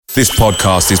This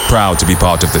podcast is proud to be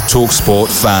part of the TalkSport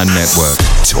Fan Network.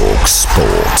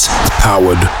 TalkSport.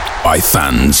 Powered by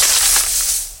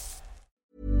fans.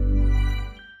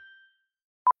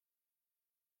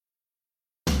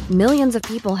 Millions of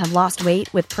people have lost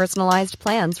weight with personalized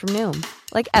plans from Noom.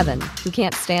 Like Evan, who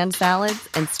can't stand salads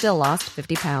and still lost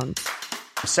 50 pounds.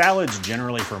 Salads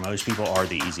generally for most people are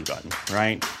the easy button,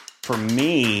 right? For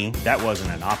me, that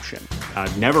wasn't an option.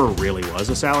 I never really was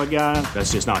a salad guy.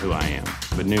 That's just not who I am.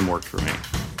 But Noom worked for me.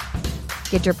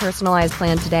 Get your personalized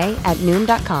plan today at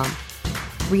Noom.com.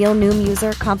 Real Noom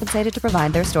user compensated to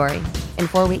provide their story. In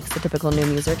 4 weeks, the typical Noom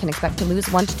user can expect to lose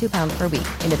 1 to 2 pounds per week.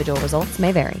 Individual results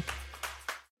may vary.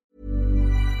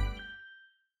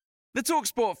 The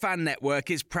TalkSport Fan Network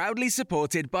is proudly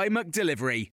supported by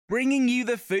McDelivery, bringing you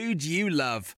the food you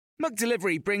love.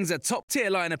 McDelivery brings a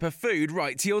top-tier lineup of food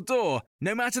right to your door.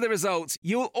 No matter the result,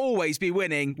 you'll always be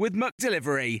winning with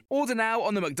McDelivery. Order now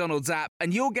on the McDonald's app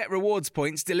and you'll get rewards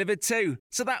points delivered too.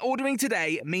 So that ordering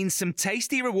today means some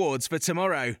tasty rewards for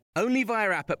tomorrow. Only via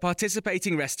app at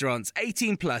participating restaurants.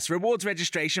 18 plus. Rewards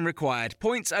registration required.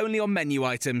 Points only on menu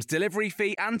items. Delivery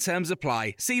fee and terms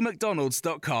apply. See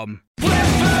mcdonalds.com.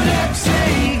 Brentford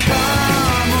FC,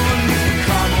 come on, you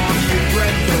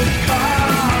Brentford, come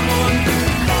on,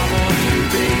 you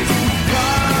Bees,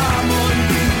 come on,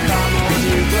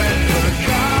 you Brentford,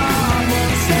 come on,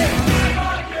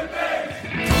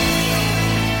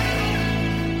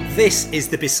 you This is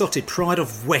the Besotted Pride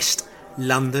of West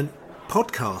London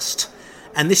podcast,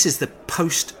 and this is the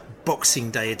post-Boxing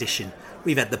Day edition.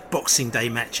 We've had the Boxing Day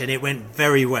match and it went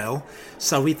very well,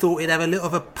 so we thought we'd have a little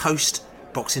of a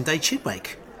post-Boxing Day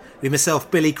chinwag. With myself,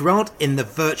 Billy Grant, in the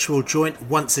virtual joint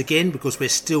once again, because we're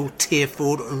still tier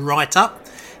 4 right up,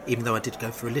 even though I did go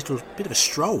for a little bit of a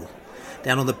stroll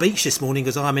down on the beach this morning,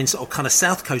 because I'm in sort of kind of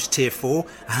South Coast tier 4,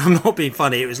 and I'm not being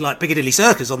funny, it was like Piccadilly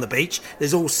Circus on the beach.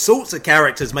 There's all sorts of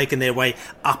characters making their way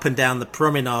up and down the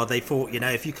promenade. They thought,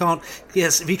 if you can't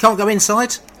go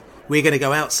inside, we're going to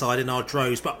go outside in our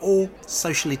droves, but all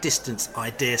socially distanced, I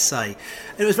dare say.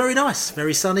 And it was very nice,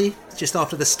 very sunny. Just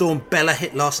after the storm Bella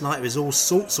hit last night, it was all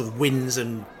sorts of winds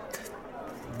and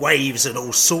waves and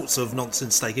all sorts of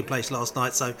nonsense taking place last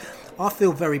night. So I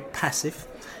feel very passive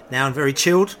now and very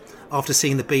chilled after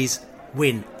seeing the Bees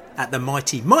win at the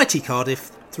mighty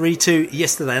Cardiff 3-2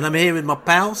 yesterday. And I'm here with my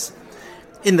pals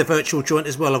in the virtual joint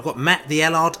as well. I've got Matt the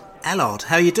Allard.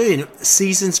 How are you doing?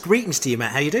 Season's greetings to you,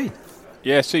 Matt. How are you doing?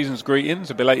 Yeah, season's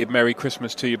greetings. A belated Merry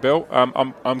Christmas to you, Bill.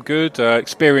 I'm good.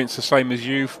 Experienced the same as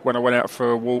you when I went out for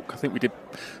a walk. I think we did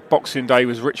Boxing Day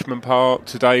was Richmond Park.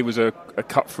 Today was a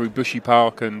cut through Bushy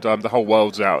Park, and the whole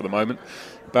world's out at the moment.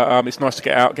 But it's nice to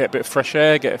get out, get a bit of fresh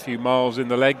air, get a few miles in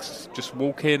the legs, just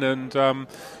walk in, and I'm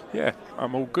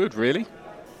all good, really.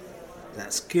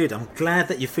 That's good. I'm glad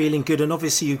that you're feeling good, and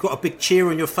obviously you've got a big cheer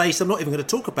on your face. I'm not even going to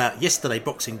talk about yesterday,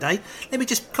 Boxing Day. Let me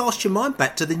just cast your mind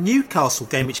back to the Newcastle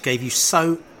game, which gave you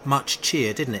so much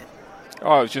cheer, didn't it?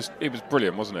 Oh, it was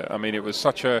brilliant, wasn't it? I mean, it was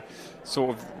such a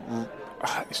sort of,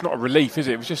 it's not a relief, is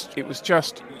it? It was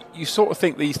just, you sort of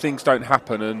think these things don't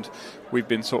happen, and we've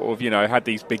been sort of, had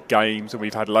these big games, and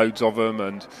we've had loads of them,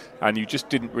 and you just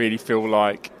didn't really feel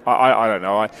like, I don't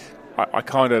know, I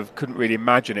kind of couldn't really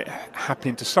imagine it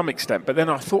happening to some extent. But then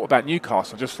I thought about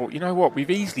Newcastle. I just thought, you know what, we've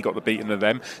easily got the beating of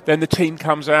them. Then the team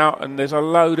comes out and there's a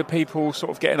load of people sort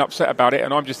of getting upset about it.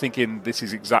 And I'm just thinking this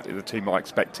is exactly the team I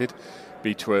expected.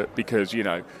 Because,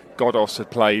 Godos had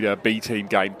played a B-team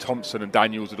game. Thompson and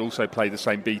Daniels had also played the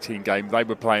same B-team game. They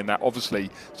were playing that,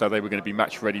 obviously, so they were going to be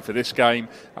match ready for this game.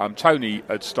 Tony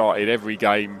had started every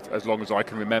game as long as I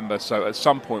can remember, so at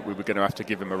some point we were going to have to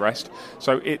give him a rest.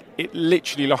 So it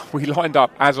literally, we lined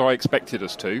up as I expected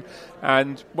us to.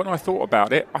 And when I thought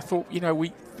about it, I thought,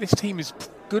 this team is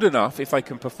good enough if they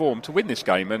can perform to win this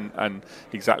game, and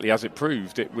exactly as it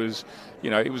proved, it was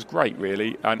great,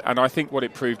 really. And I think what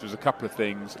it proved was a couple of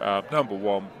things. Number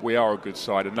one, we are a good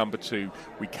side, and number two,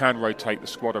 we can rotate the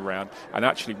squad around, and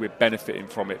actually we're benefiting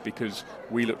from it because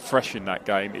we looked fresh in that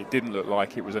game. It didn't look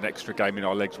like it was an extra game in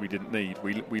our legs we didn't need.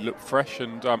 We looked fresh,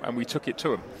 and we took it to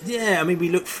them. Yeah, I mean, we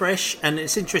looked fresh, and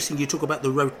it's interesting you talk about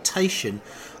the rotation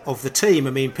of the team.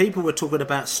 I mean, people were talking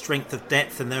about strength of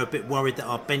depth, and they're a bit worried that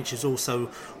our bench is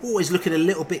also always looking a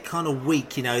little bit kind of weak.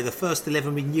 The first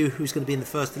 11, we knew who's going to be in the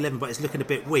first 11, but it's looking a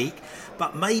bit weak.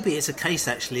 But maybe it's a case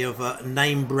actually of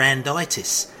name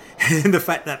branditis. The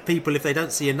fact that people, if they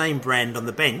don't see a name brand on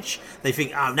the bench, they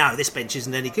think, oh no, this bench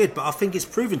isn't any good. But I think it's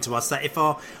proven to us that if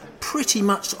our pretty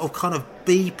much of kind of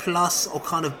B plus or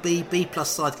kind of B plus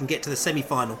side can get to the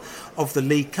semi-final of the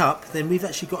League Cup, then we've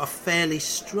actually got a fairly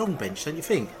strong bench, don't you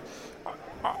think?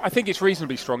 I think it's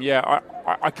reasonably strong, yeah.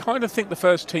 I kind of think the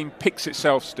first team picks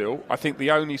itself still. I think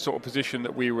the only sort of position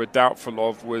that we were doubtful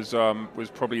of was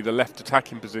probably the left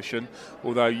attacking position,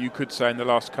 although you could say in the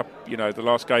last the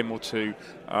last game or two,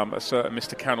 a certain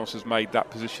Mr. Canos has made that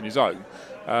position his own.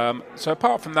 So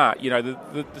apart from that,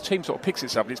 the team sort of picks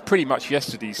itself. It's pretty much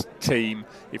yesterday's team.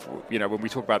 If when we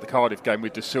talk about the Cardiff game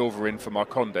with De Silva in for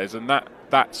Marcondes, and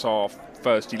that's our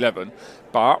first 11.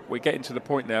 But we're getting to the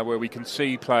point now where we can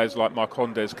see players like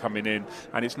Marcondes coming in,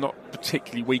 and it's not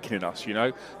particularly weakening us.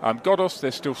 Godos,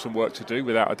 there's still some work to do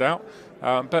without a doubt.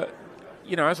 But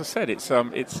as I said,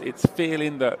 it's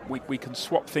feeling that we can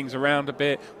swap things around a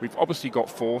bit. We've obviously got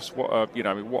Force. What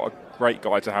a great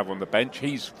guy to have on the bench.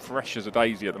 He's fresh as a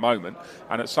daisy at the moment,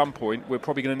 and at some point we're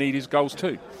probably going to need his goals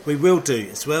too. We will do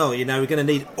as well. We're going to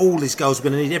need all his goals.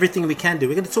 We're going to need everything we can do.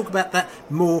 We're going to talk about that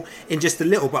more in just a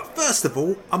little. But first of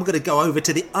all, I'm going to go over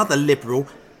to the other Liberal.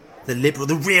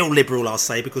 The real Liberal, I'll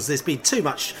say, because there's been too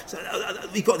much.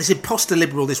 We've got this imposter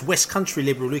Liberal, this West Country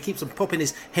Liberal who keeps on popping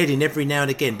his head in every now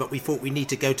and again, but we thought we need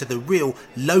to go to the real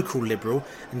local Liberal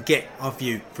and get our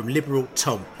view from Liberal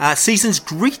Tom. Season's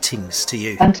greetings to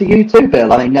you. And to you too,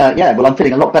 Bill. I'm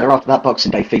feeling a lot better after that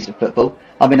Boxing Day feast of football.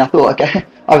 I thought,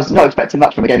 I was not expecting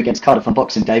much from a game against Cardiff on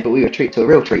Boxing Day, but we were treated to a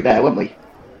real treat there, weren't we?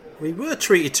 We were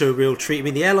treated to a real treat.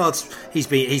 The Allards, he's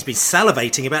been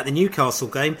salivating about the Newcastle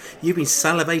game. You've been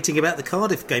salivating about the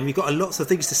Cardiff game. We've got lots of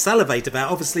things to salivate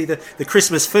about. Obviously, the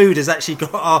Christmas food has actually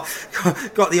got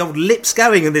the old lips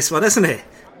going in this one, hasn't it?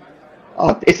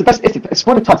 Oh, it's the best. It's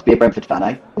what a time to be a Brentford fan,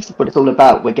 eh? This is what it's all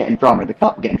about. We're getting drama in the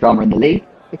cup. We're getting drama in the league.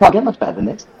 We can't get much better than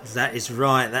this. That is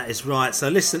right. So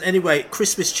listen, anyway,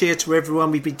 Christmas cheer to everyone.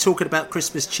 We've been talking about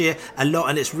Christmas cheer a lot,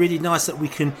 and it's really nice that we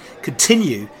can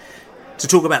continue to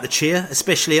talk about the cheer,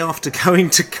 especially after going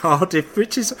to Cardiff,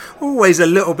 which is always a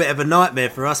little bit of a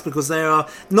nightmare for us because they are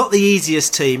not the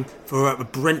easiest team for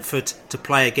Brentford to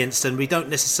play against, and we don't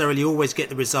necessarily always get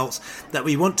the results that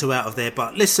we want to out of there.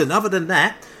 But listen, other than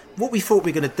that, what we thought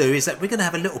we were going to do is that we're going to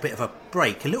have a little bit of a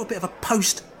break, a little bit of a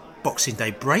post-Boxing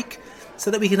Day break, so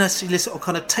that we can actually sort of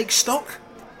kind of take stock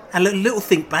and a little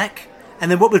think back, and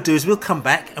then what we'll do is we'll come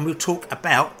back and we'll talk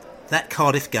about that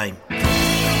Cardiff game.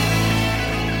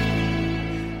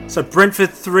 So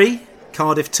Brentford 3,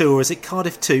 Cardiff 2, or is it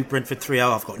Cardiff 2, Brentford 3?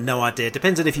 Oh, I've got no idea.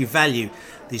 Depends on if you value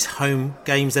these home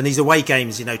games and these away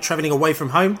games. Travelling away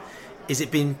from home, is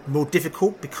it been more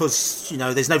difficult because,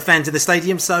 there's no fans in the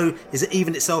stadium? So is it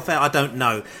even itself out? I don't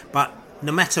know. But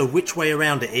no matter which way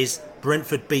around it is,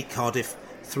 Brentford beat Cardiff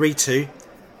 3-2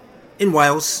 in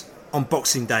Wales on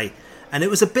Boxing Day. And it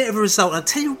was a bit of a result. I'll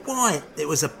tell you why it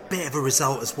was a bit of a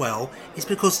result as well. It's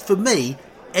because for me,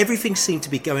 everything seemed to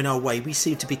be going our way. We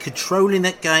seemed to be controlling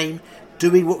that game,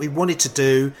 doing what we wanted to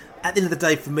do. At the end of the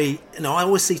day, for me, I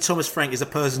always see Thomas Frank as a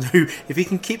person who, if he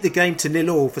can keep the game to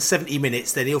 0-0 for 70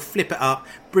 minutes, then he'll flip it up,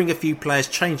 bring a few players,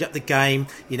 change up the game.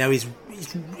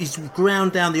 He's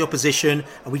ground down the opposition,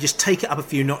 and we just take it up a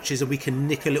few notches and we can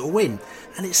nick a little win.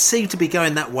 And it seemed to be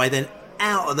going that way. Then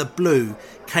out of the blue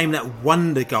came that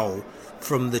wonder goal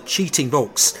from the cheating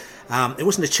Volks. It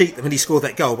wasn't a cheat when he scored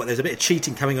that goal, but there's a bit of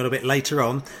cheating coming on a bit later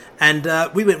on. And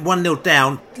we went 1-0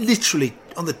 down, literally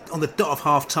on the dot of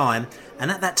half-time.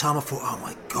 And at that time I thought, oh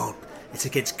my God, it's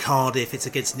against Cardiff, it's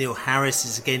against Neil Harris,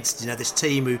 it's against this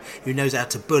team who knows how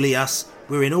to bully us.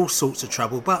 We're in all sorts of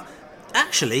trouble. But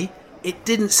actually, it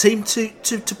didn't seem to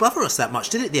bother us that much,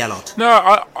 did it, the Allard?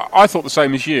 No, I thought the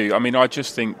same as you. I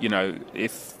just think,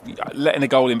 if letting a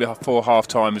goal in before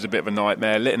half-time is a bit of a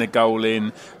nightmare. Letting a goal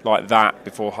in like that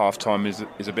before half-time is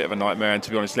a bit of a nightmare. And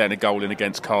to be honest, letting a goal in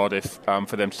against Cardiff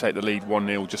for them to take the lead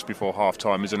 1-0 just before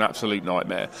half-time is an absolute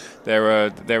nightmare. They're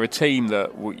a team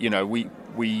that,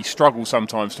 we struggle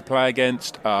sometimes to play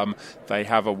against. They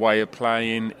have a way of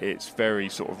playing. It's very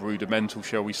sort of rudimental,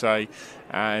 shall we say.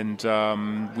 And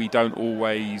we don't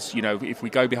always, if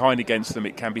we go behind against them,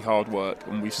 it can be hard work,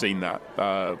 and we've seen that.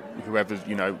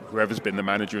 Whoever's been the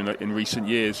manager in recent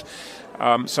years.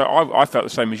 So I felt the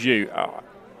same as you.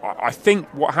 I think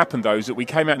what happened though is that we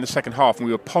came out in the second half and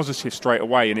we were positive straight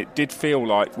away, and it did feel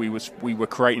like we were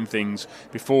creating things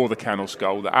before the Canos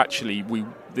goal that actually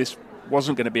this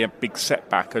wasn't going to be a big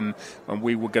setback, and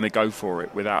we were going to go for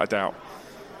it without a doubt.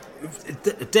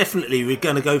 Definitely, we're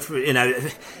going to go for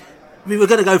it. We were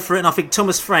going to go for it, and I think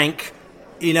Thomas Frank,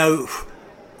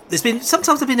 there's been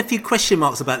a few question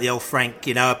marks about the old Frank,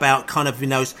 about kind of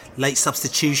late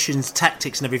substitutions,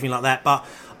 tactics, and everything like that. But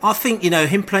I think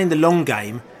him playing the long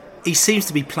game, he seems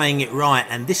to be playing it right,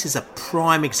 and this is a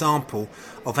prime example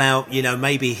of how,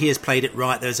 maybe he has played it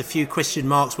right. There's a few question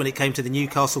marks when it came to the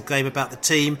Newcastle game about the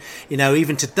team.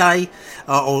 Even today,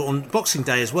 or on Boxing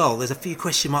Day as well, there's a few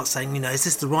question marks saying, is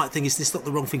this the right thing? Is this not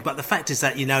the wrong thing? But the fact is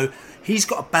that, he's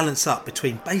got to balance up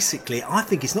between, basically, I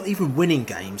think it's not even winning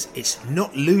games, it's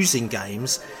not losing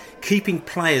games, keeping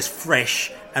players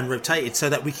fresh and rotated so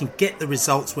that we can get the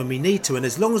results when we need to. And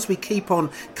as long as we keep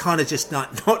on kind of just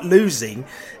not losing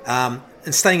and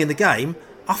staying in the game,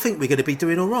 I think we're going to be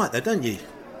doing all right, though, don't you?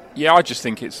 Yeah, I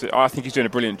think he's doing a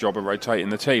brilliant job of rotating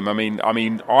the team.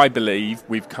 I believe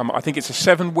we've come. I think it's a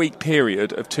 7-week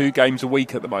period of 2 games a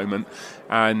week at the moment,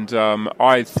 and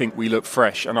I think we look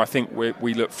fresh. And I think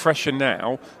we look fresher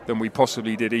now than we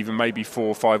possibly did even maybe 4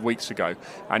 or 5 weeks ago.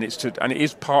 And it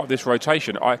is part of this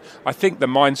rotation. I think the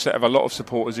mindset of a lot of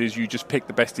supporters is you just pick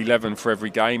the best 11 for every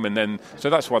game, and then so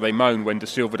that's why they moan when De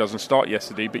Silva doesn't start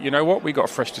yesterday. But you know what? We got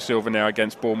a fresh De Silva now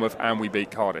against Bournemouth, and we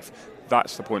beat Cardiff.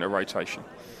 That's the point of rotation.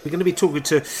 We're going to be talking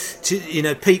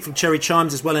to Pete from Cherry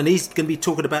Chimes as well, and he's going to be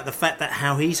talking about the fact that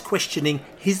how he's questioning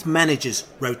his manager's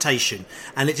rotation.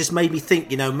 And it just made me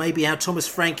think, maybe how Thomas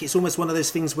Frank, it's almost one of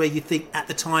those things where you think at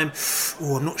the time,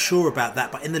 I'm not sure about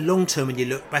that. But in the long term, when you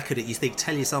look back at it, you think,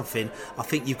 tell you something, I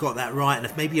think you've got that right. And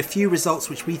if maybe a few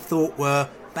results which we thought were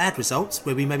bad results,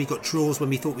 where we maybe got draws when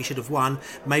we thought we should have won,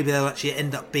 maybe they'll actually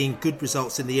end up being good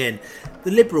results in the end.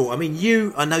 The Liberal,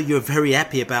 I know you're very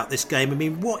happy about this game.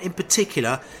 What in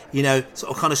particular, sort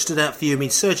of kind of stood out for you?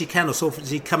 Sergi Canos,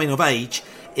 obviously coming of age,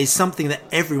 is something that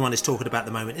everyone is talking about at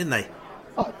the moment, isn't they?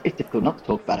 Oh, it's difficult not to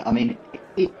talk about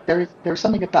it. There is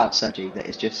something about Sergi that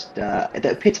is just that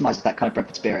epitomises that kind of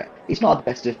Brentford spirit. He's not the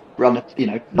best to run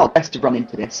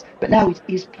into this, but now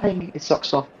he's playing his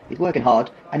socks off. He's working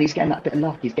hard, and he's getting that bit of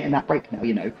luck. He's getting that break now.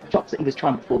 Shots that he was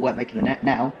trying before weren't making the net.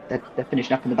 Now they're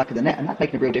finishing up in the back of the net, and that's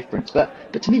making a real difference.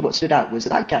 But to me, what stood out was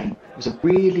that game was a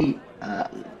really,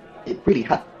 it really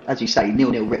had, as you say,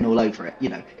 0-0 written all over it.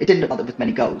 It didn't look like there was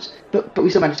many goals, but we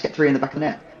still managed to get 3 in the back of the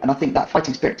net. And I think that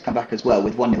fighting spirit to come back as well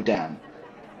with 1-0 down,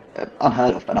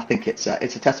 unheard of. And I think it's a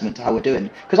testament to how we're doing.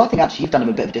 Because I think actually you've done him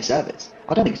a bit of a disservice.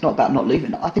 I don't think it's not about not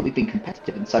losing. I think we've been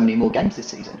competitive in so many more games this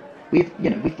season. We've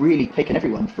really taken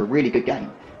everyone for a really good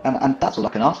game, and that's all I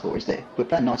can ask for, is that we're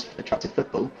playing nice, attractive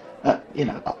football.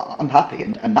 I'm happy,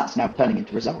 and that's now turning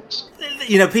into results.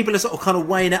 People are sort of kind of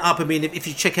weighing it up. If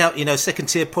you check out, Second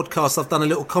Tier Podcast, I've done a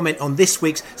little comment on this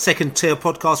week's Second Tier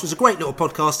Podcast. It was a great little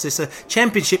podcast. It's a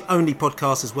Championship-only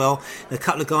podcast as well. And a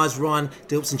couple of guys, Ryan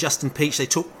Dilps and Justin Peach, they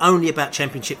talk only about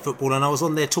Championship football, and I was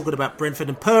on there talking about Brentford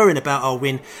and purring about our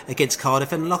win against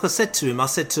Cardiff. And like I said to him,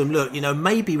 look,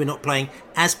 maybe we're not playing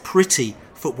as pretty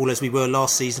football as we were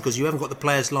last season, because you haven't got the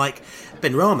players like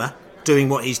Ben Rama doing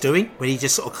what he's doing, when he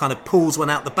just sort of kind of pulls one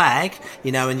out the bag,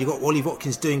 and you've got Ollie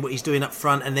Watkins doing what he's doing up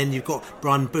front, and then you've got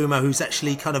Brian Boomer, who's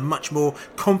actually kind of much more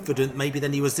confident maybe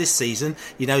than he was this season,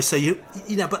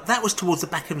 but that was towards the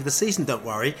back end of the season, don't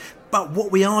worry. But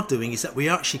what we are doing is that we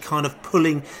are actually kind of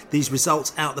pulling these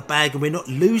results out the bag, and we're not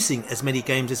losing as many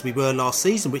games as we were last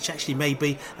season, which actually may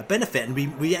be a benefit, and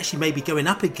we actually may be going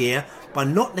up a gear by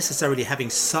not necessarily having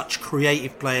such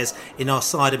creative players in our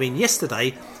side.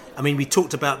 Yesterday, we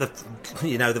talked about the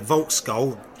Volts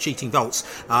goal, cheating Volts.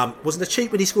 Wasn't a cheat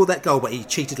when he scored that goal, but he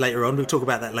cheated later on. We'll talk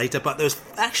about that later. But there was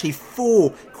actually 4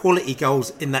 quality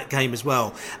goals in that game as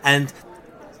well. And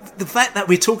the fact that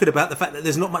we're talking about the fact that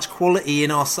there's not much quality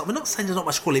in our side, we're not saying there's not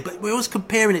much quality, but we're always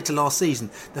comparing it to last season.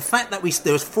 The fact that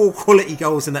there was 4 quality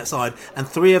goals in that side, and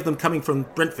 3 of them coming from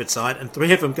Brentford side, and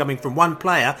 3 of them coming from one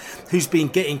player who's been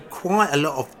getting quite a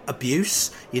lot of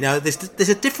abuse. There's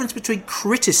a difference between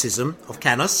criticism of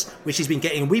Canos, which he's been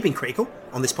getting, and we've been critical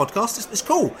on this podcast. It's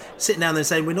cool sitting down there and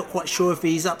saying we're not quite sure if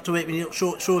he's up to it, we're not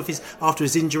sure if he's after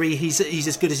his injury he's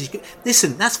as good as he's good.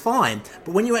 Listen, that's fine,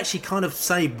 but when you actually kind of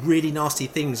say really nasty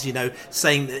things,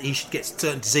 saying that he should get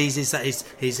certain diseases, that his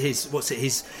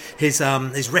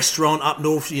restaurant up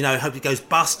north, hope it goes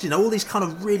bust, all these kind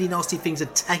of really nasty things,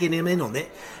 and tagging him in on it,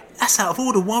 that's out of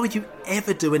order. Why would you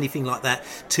ever do anything like that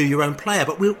to your own player?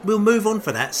 But we'll move on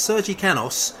for that. Sergi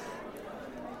Canos,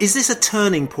 is this a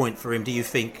turning point for him, do you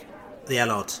think, the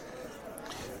Allard?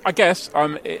 I guess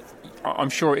I'm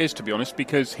sure it is, to be honest,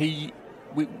 because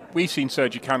we've seen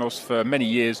Sergi Canos for many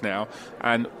years now,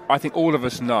 and I think all of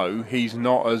us know he's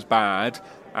not as bad,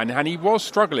 and he was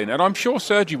struggling, and I'm sure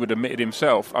Sergi would admit it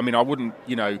himself. I wouldn't,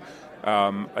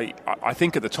 I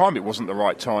think at the time it wasn't the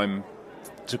right time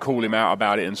to call him out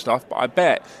about it and stuff, but I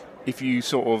bet if you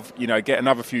sort of, get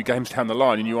another few games down the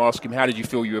line and you ask him how did you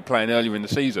feel you were playing earlier in the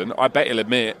season, I bet he'll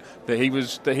admit that he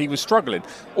was struggling.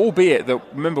 Albeit that,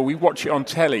 remember, we watch it on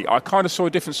telly. I kind of saw a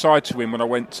different side to him when I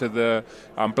went to the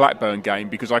Blackburn game,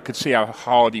 because I could see how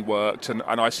hard he worked, and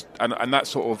that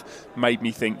sort of made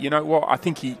me think, you know what, I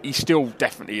think he still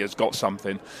definitely has got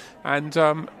something.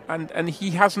 And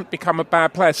he hasn't become a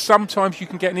bad player. Sometimes you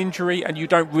can get an injury and you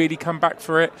don't really come back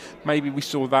for it. Maybe we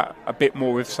saw that a bit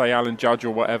more with, say, Alan Judge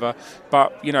or whatever.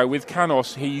 But, with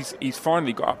Canos, he's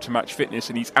finally got up to match fitness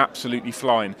and he's absolutely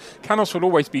flying. Canos will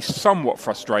always be somewhat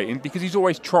frustrating because he's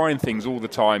always trying things all the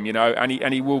time,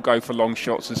 and he will go for long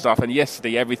shots and stuff. And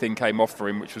yesterday everything came off for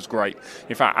him, which was great.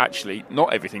 In fact, actually,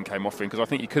 not everything came off for him, because I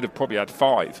think he could have probably had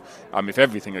 5 if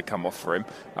everything had come off for him,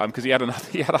 because he had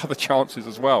other chances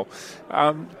as well.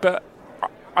 But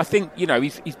I think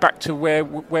he's back to where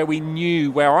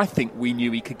I think we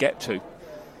knew he could get to.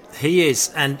 He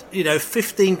is, and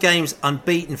 15 games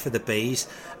unbeaten for the Bees.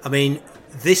 I mean,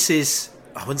 this is,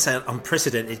 I wouldn't say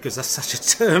unprecedented because that's such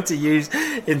a term to use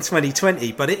in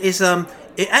 2020, but it is.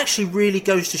 It actually really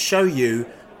goes to show you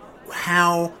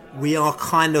how we are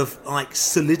kind of like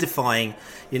solidifying,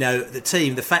 the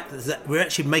team. The fact that we're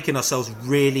actually making ourselves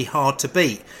really hard to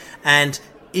beat, and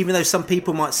even though some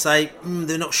people might say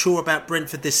they're not sure about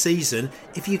Brentford this season,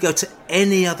 if you go to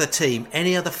any other team,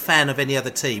 any other fan of any other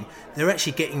team, they're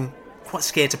actually getting quite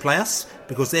scared to play us,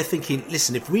 because they're thinking,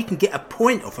 listen, if we can get a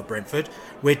point off of Brentford,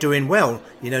 we're doing well.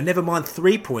 Never mind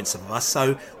 3 points of us.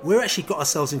 So we're actually got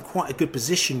ourselves in quite a good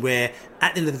position where,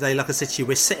 at the end of the day, like I said to you,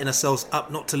 we're setting ourselves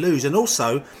up not to lose. And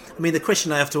also, the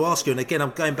question I have to ask you, and again,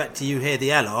 I'm going back to you here,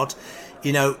 the Allard,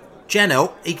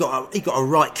 Janelt, he got a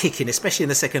right kick in, especially in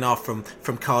the second half from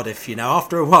Cardiff.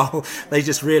 After a while, they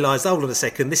just realised, hold on a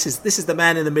second, this is the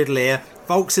man in the middle here,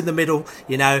 Volk's in the middle,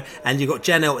 and you got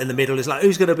Janelt in the middle. It's like,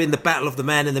 who's going to be in the battle of the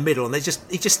man in the middle? And he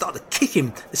just started to kick him.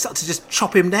 They started to just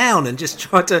chop him down and just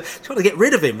try to get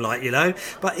rid of him,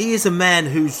 But he is a man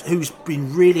who's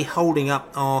been really holding up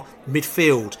our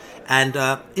midfield.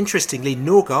 And interestingly,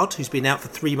 Norgard, who's been out for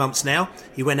 3 months now,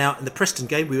 he went out in the Preston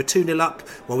game. We were 2-0 up.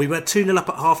 Well, we were 2-0 up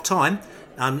at half time.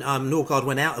 Norgard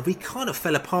went out, and we kind of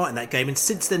fell apart in that game. And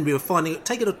since then, we were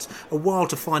taking a while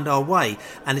to find our way.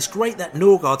 And it's great that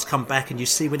Norgard's come back. And you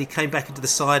see when he came back into the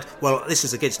side, well, this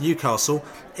was against Newcastle.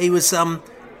 It was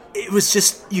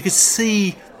just, you could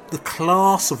see the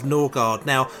class of Norgard.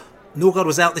 Now, Norgard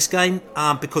was out this game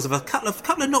because of a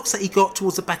couple of knocks that he got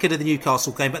towards the back end of the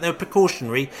Newcastle game, but they were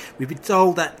precautionary. We've been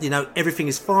told that everything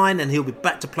is fine and he'll be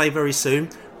back to play very soon.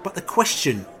 But the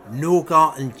question,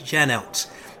 Norgard and Janelt,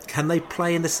 can they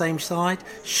play in the same side?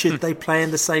 Should they play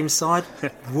in the same side?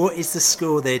 What is the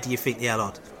score there, do you think, the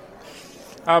Allard?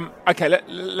 Okay,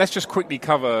 let's just quickly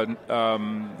cover.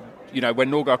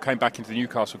 When Norgard came back into the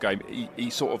Newcastle game, he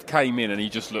sort of came in and he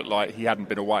just looked like he hadn't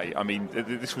been away.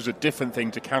 This was a different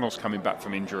thing to Canos coming back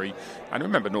from injury. And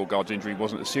remember, Norgard's injury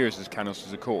wasn't as serious as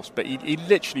Canos', of course. But he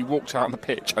literally walked out on the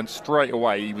pitch and straight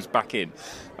away he was back in.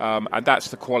 And that's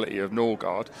the quality of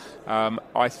Norgard.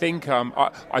 I think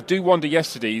I do wonder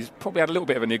yesterday, he's probably had a little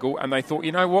bit of a niggle, and they thought,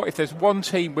 you know what, if there's one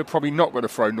team we're probably not going to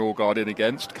throw Norgard in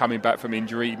against, coming back from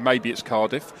injury, maybe it's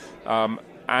Cardiff.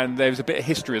 And there's a bit of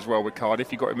history as well with Cardiff.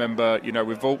 You've got to remember,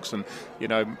 with Volks, and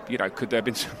could there have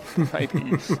been some,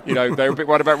 maybe, they were a bit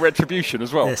worried about retribution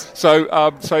as well. Yes. So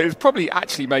it's probably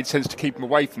actually made sense to keep him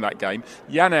away from that game.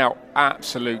 Janelt,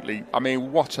 absolutely.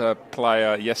 What a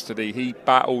player yesterday. He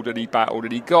battled and he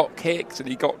got kicks and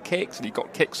he got kicks and he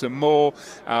got kicks some more.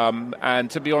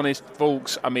 And to be honest,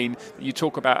 Volks, you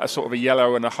talk about a sort of a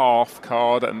yellow and a half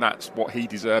card, and that's what he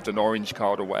deserved, an orange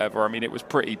card or whatever. It was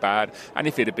pretty bad. And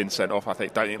if it had been sent off, I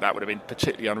don't think that would have been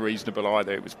particularly unreasonable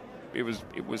either. It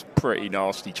was pretty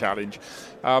nasty challenge.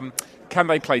 Can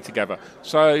they play together?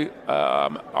 So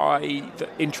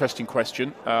interesting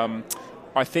question.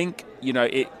 I think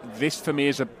this for me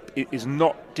is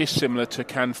not dissimilar to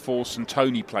can Force and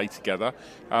Tony play together.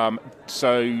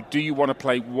 So do you want to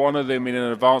play one of them in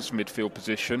an advanced midfield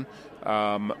position?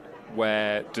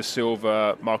 Where De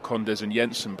Silva, Marcondes and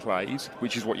Jensen plays,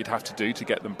 which is what you'd have to do to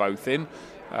get them both in.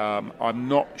 I'm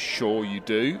not sure you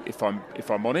do, if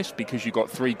I'm honest, because you've got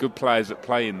 3 good players that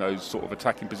play in those sort of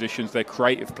attacking positions. They're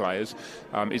creative players.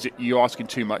 Is it you asking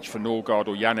too much for Norgard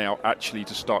or Janelt actually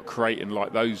to start creating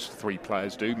like those 3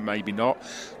 players do? Maybe not.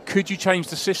 Could you change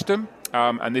the system?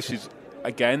 And this is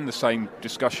again the same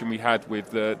discussion we had with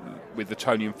the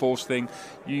Tony and Force thing.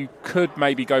 You could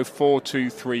maybe go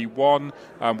 4-2-3-1.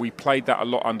 We played that a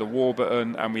lot under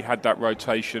Warburton, and we had that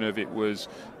rotation of it was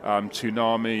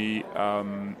Tsunami,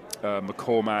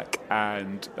 McCormack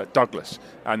and Douglas,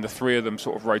 and the three of them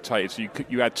sort of rotated. So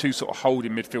you had two sort of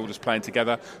holding midfielders playing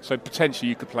together. So potentially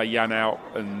you could play Jan out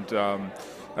and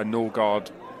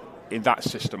Norgard in that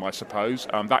system, I suppose.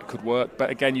 That could work. But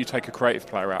again, you take a creative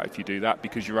player out if you do that,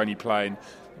 because you're only playing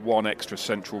one extra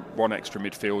central, one extra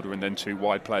midfielder, and then two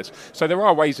wide players. So there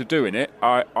are ways of doing it.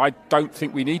 I don't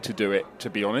think we need to do it, to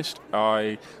be honest.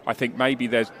 I think maybe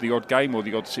there's the odd game or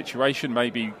the odd situation,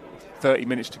 maybe 30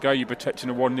 minutes to go, you're protecting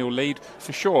a 1-0 lead,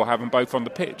 for sure, have them both on the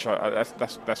pitch.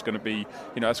 That's going to be,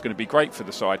 that's going to be great for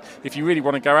the side. If you really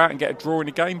want to go out and get a draw in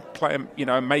a game, play them,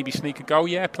 and maybe sneak a goal,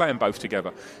 play them both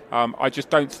together. I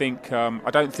just don't think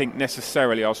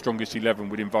necessarily our strongest 11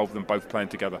 would involve them both playing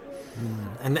together.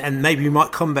 And maybe we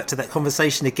might come back to that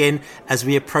conversation again as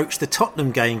we approach the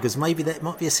Tottenham game, because maybe that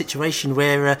might be a situation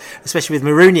where, especially with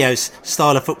Mourinho's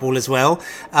style of football as well,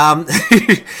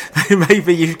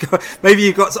 maybe you've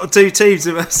got sort of two teams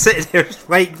who are sitting there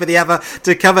waiting for the other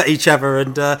to cover each other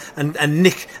and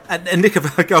nick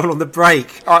a goal on the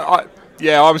break. I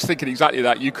was thinking exactly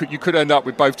that. You could end up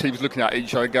with both teams looking at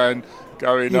each other going,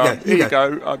 here you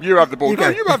go. You have the ball.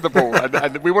 You have the ball,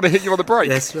 and we want to hit you on the break.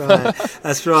 That's right.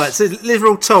 That's right. So,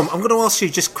 Liberal Tom, I'm going to ask you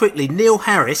just quickly. Neil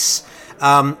Harris.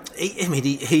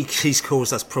 He's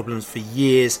caused us problems for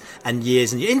years and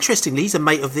years. And interestingly, he's a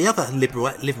mate of the other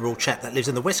liberal chap that lives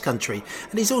in the West Country,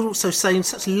 and he's also saying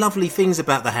such lovely things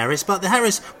about the Harris. But the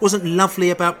Harris wasn't lovely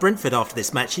about Brentford after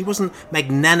this match. He wasn't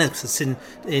magnanimous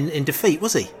in defeat,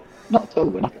 was he? Not at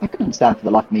all. And I couldn't understand for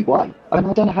the life of me why. I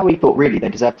don't know how he thought really they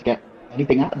deserved to get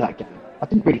anything out of that game. I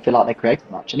didn't really feel like they created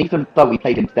much. And even though we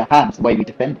played into their hands the way we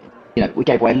defended, we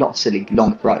gave away a lot of silly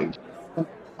long throws.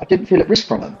 I didn't feel at risk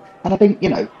from them. And I think,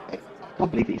 I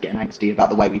can't believe that he's getting angsty about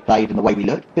the way we played and the way we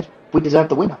looked, because we deserved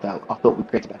the win, I felt. I thought we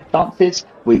created better chances,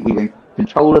 we were in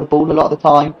control of the ball a lot of the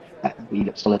time, we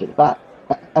looked solid at the back.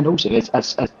 And also,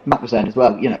 as Matt was saying as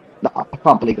well, I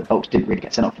can't believe that Bolts didn't really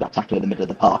get sent off for that tackle in the middle of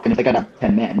the park. And if they're going to have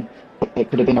 10 men,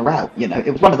 it could have been a rout.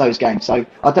 It was one of those games. So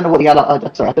I don't know what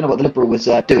the Liberal was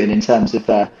doing in terms of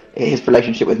his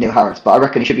relationship with Neil Harris, but I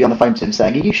reckon he should be on the phone to him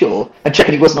saying, "Are you sure?" and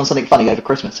checking he wasn't on something funny over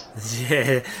Christmas.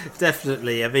 Yeah,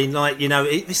 definitely. I mean,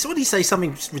 it's what he say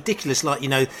something ridiculous like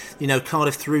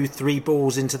Cardiff threw 3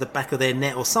 balls into the back of their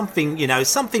net or something.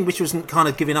 Something which wasn't kind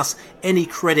of giving us any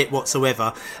credit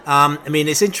whatsoever. I mean,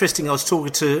 it's interesting. I was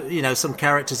talking to some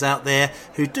characters out there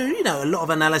who do a lot of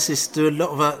analysis, do a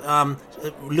lot of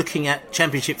looking at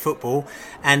Championship football,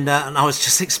 and I was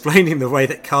just explaining the way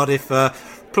that Cardiff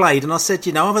played, and I said,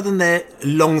 other than their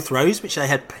long throws, which they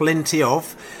had plenty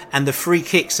of, and the free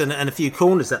kicks and a few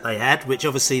corners that they had, which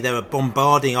obviously they were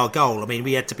bombarding our goal. I mean,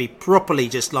 we had to be properly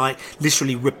just like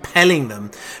literally repelling them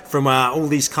from all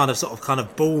these kind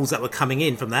of balls that were coming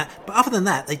in from that. But other than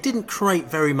that, they didn't create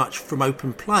very much from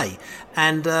open play,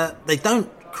 and they don't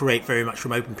create very much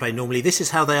from open play normally. This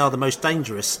is how they are the most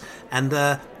dangerous, and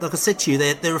like I said to you,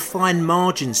 they're a fine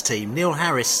margins team. Neil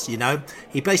Harris,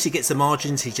 he basically gets the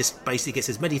margins. He just basically gets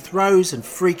as many throws and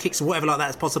free kicks and whatever like that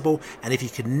as possible, and if you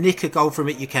can nick a goal from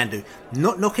it, you can do.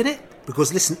 Not knocking it,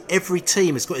 because listen, every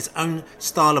team has got its own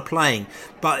style of playing,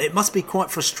 but it must be quite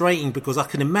frustrating, because I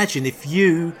can imagine if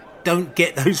you don't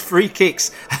get those free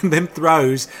kicks and them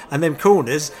throws and them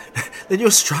corners, then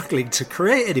you're struggling to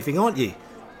create anything, aren't you?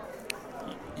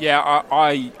 Yeah,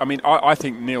 I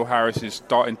think Neil Harris is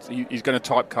starting. He's going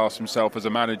to typecast himself as a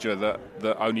manager that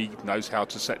only knows how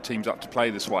to set teams up to play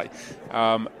this way.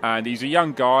 And he's a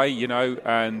young guy,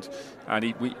 and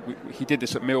he did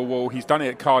this at Millwall. He's done it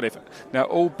at Cardiff. Now,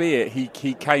 albeit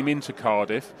he came into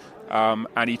Cardiff.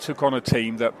 And he took on a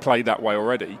team that played that way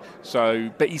already.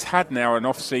 But he's had now an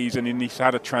off-season, and he's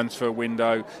had a transfer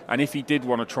window. And if he did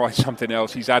want to try something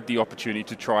else, he's had the opportunity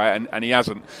to try it, and he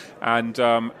hasn't. And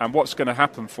what's going to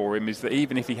happen for him is that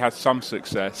even if he has some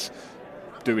success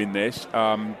doing this,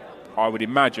 I would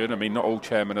imagine, not all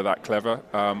chairmen are that clever,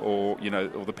 or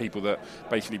the people that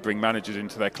basically bring managers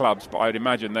into their clubs, but I would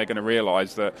imagine they're going to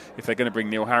realise that if they're going to bring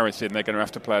Neil Harris in, they're going to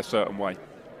have to play a certain way.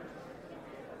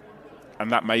 And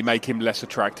that may make him less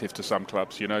attractive to some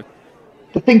clubs, The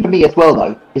thing for me as well,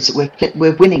 though, is that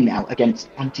we're winning now against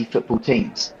anti-football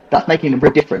teams. That's making a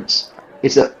real difference.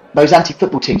 Is that those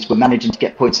anti-football teams we're managing to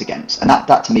get points against, and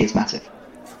that to me is massive.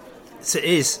 So it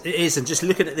is. And just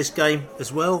looking at this game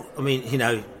as well,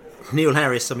 Neil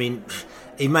Harris,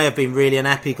 he may have been really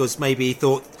unhappy because maybe he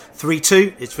thought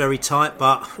 3-2, it's very tight,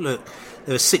 but look,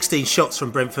 there were 16 shots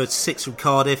from Brentford, 6 from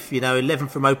Cardiff, 11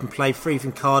 from open play, 3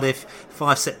 from Cardiff,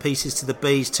 5 set pieces to the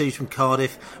Bees, 2 from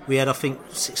Cardiff. We had, I think,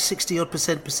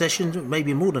 60-odd% possession,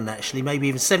 maybe more than that actually, maybe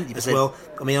even 70% as well.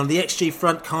 I mean, on the XG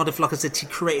front, Cardiff, like I said, he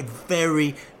created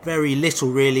very, very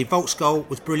little really. Volk's goal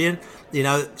was brilliant,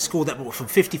 scored that from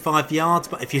 55 yards,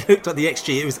 but if you looked at the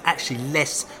XG, it was actually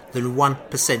less than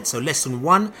 1%, so less than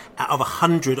 1 out of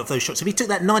 100 of those shots. If he took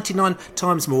that 99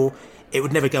 times more, it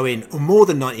would never go in, or more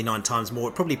than 99 times more.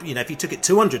 It probably, if he took it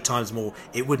 200 times more,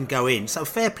 it wouldn't go in. So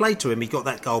fair play to him, he got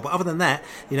that goal. But other than that,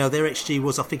 their XG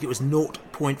was, I think it was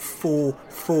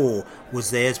 0.44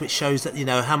 was theirs, which shows that,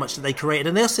 how much that they created.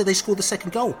 And they also they scored the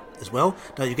second goal as well,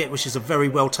 don't you get, which is a very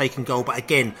well taken goal. But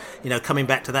again, coming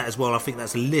back to that as well, I think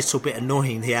that's a little bit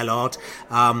annoying, the Allard.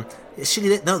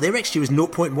 Actually, no, their XG was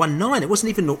 0.19. It wasn't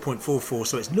even 0.44,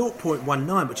 so it's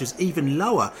 0.19, which is even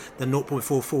lower than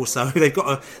 0.44. So they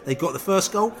got the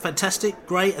first goal, fantastic,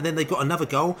 great, and then they got another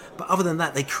goal. But other than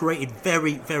that, they created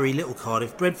very, very little.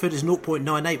 Cardiff. Brentford is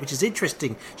 0.98, which is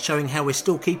interesting, showing how we're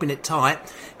still keeping it tight.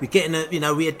 We're getting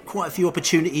we had quite a few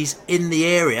opportunities in the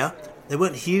area. They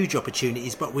weren't huge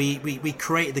opportunities, but we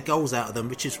created the goals out of them,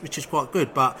 which is quite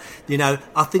good. But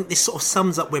I think this sort of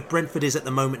sums up where Brentford is at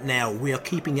the moment now. We are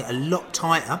keeping it a lot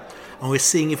tighter, and we're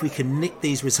seeing if we can nick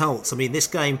these results. I mean, this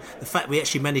game, the fact we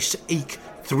actually managed to eke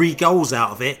 3 goals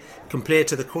out of it, compared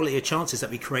to the quality of chances that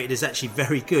we created, is actually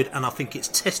very good. And I think it's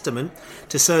testament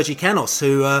to Sergi Canos,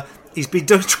 who he's been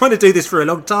trying to do this for a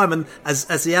long time, and as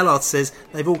the Allard says,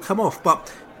 they've all come off.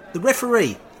 But the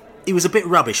referee, he was a bit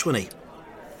rubbish, wasn't he?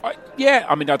 I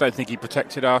don't think he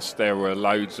protected us. There were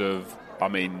loads of,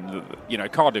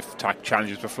 Cardiff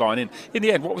challenges were flying in. In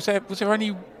the end, what was there? Was there only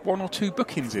 1 or 2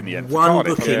 bookings in the end? One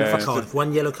booking for Cardiff,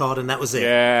 1 yellow card, and that was it.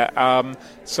 Yeah.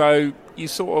 So you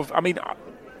sort of,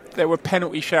 there were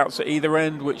penalty shouts at either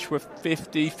end, which were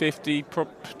 50-50,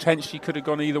 potentially could have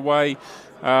gone either way.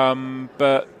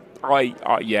 But I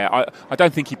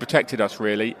don't think he protected us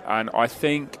really, and I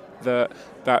think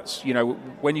that's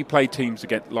when you play teams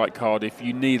like Cardiff,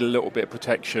 you need a little bit of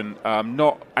protection,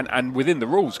 and within the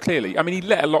rules clearly. I mean, he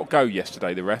let a lot go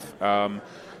yesterday, the ref, and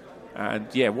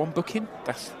 1 booking.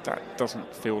 That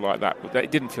doesn't feel like that.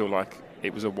 It didn't feel like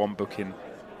it was a 1 booking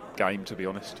game, to be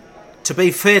honest. To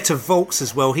be fair to Volks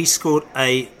as well, he scored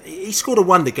a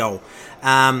wonder goal.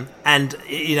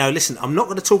 Listen, I'm not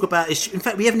going to talk about his. In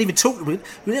fact, we haven't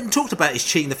talked about his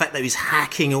cheating. The fact that he was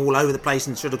hacking all over the place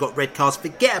and should have got red cards.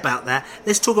 Forget about that.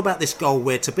 Let's talk about this goal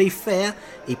where, to be fair,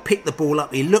 he picked the ball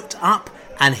up, he looked up,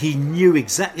 and he knew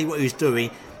exactly what he was doing.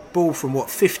 Ball from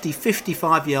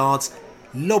 55 yards.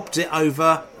 Lobbed it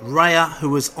over. Raya,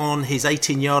 who was on his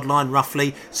 18-yard line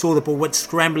roughly, saw the ball, went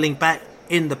scrambling back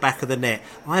in the back of the net.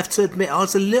 I have to admit, I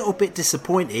was a little bit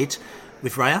disappointed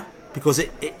with Raya, because it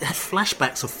had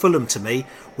flashbacks of Fulham to me,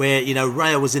 where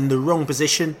Raya was in the wrong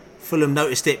position. Fulham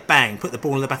noticed it, bang, put the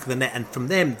ball in the back of the net, and from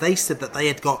them they said that they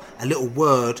had got a little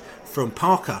word from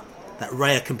Parker that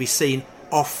Raya can be seen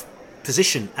off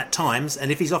position at times,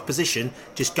 and if he's off position,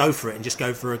 just go for it and just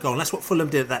go for a goal. And that's what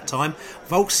Fulham did at that time.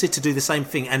 Volks said to do the same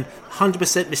thing, and 100%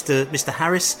 Mr.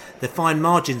 Harris, the fine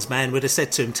margins man, would have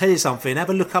said to him, tell you something, have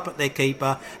a look up at their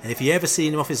keeper, and if you ever see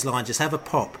him off his line, just have a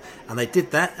pop. And they did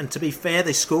that, and to be fair,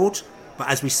 they scored. But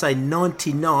as we say,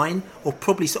 99 or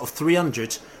probably sort of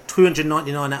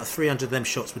 299 out of 300 of them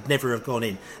shots would never have gone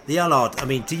in. The Allard,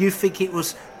 do you think it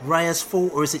was Raya's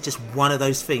fault, or is it just one of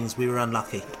those things we were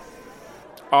unlucky?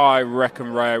 I reckon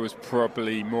Raya was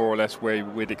probably more or less where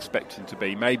we'd expect him to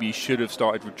be. Maybe he should have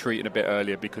started retreating a bit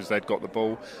earlier because they'd got the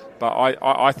ball. But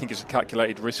I think it's a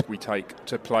calculated risk we take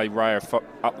to play Raya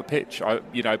up the pitch.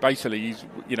 Basically, he's,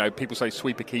 people say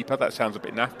sweeper keeper. That sounds a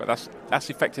bit naff, but that's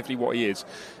effectively what he is.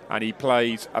 And he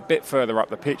plays a bit further up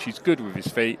the pitch. He's good with his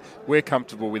feet. We're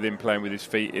comfortable with him playing with his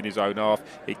feet in his own half.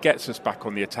 It gets us back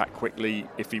on the attack quickly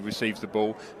if he receives the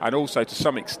ball. And also, to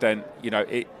some extent,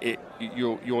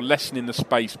 you're lessening the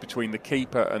space between the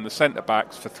keeper and the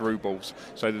centre-backs for through balls.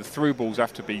 So the through balls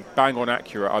have to be bang on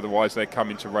accurate, otherwise they come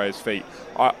into Raya's feet.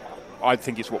 I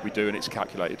think it's what we do, and it's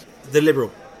calculated. The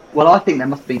Liberal. Well, I think there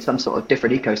must have been some sort of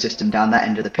different ecosystem down that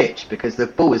end of the pitch, because the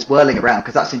ball was whirling around,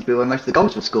 because that seemed to be where most of the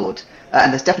goals were scored.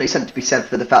 And there's definitely something to be said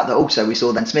for the fact that also we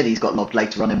saw then Smithies got lobbed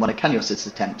later on in one of Canos'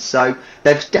 attempts. So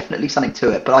there's definitely something to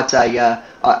it. But I'd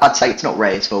say it's not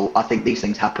Raya's fault. I think these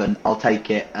things happen. I'll take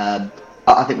it.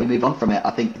 I think we move on from it. I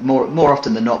think more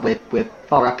often than not, we're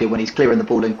far happier when he's clearing the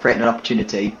ball and creating an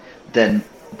opportunity than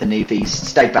if he's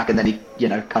stayed back and then he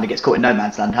kind of gets caught in no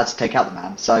man's land and has to take out the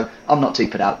man. So I'm not too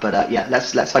put out, but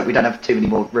let's hope we don't have too many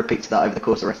more repeats of that over the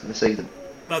course of the rest of the season.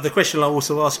 But the question I'll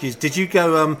also ask you is, did you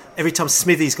go every time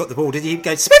Smithies got the ball, did you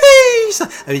go Smithy?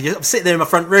 Smithy! I mean, I'm sitting there in my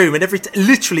front room, and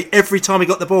literally every time he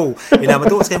got the ball, my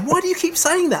daughter's going, why do you keep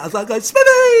saying that? I was like, going,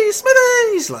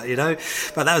 Smithy! Like,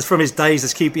 but that was from his days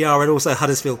as QPR and also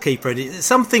Huddersfield keeper. And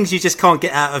some things you just can't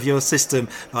get out of your system,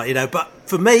 like, but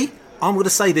for me, I'm going to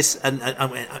say this, and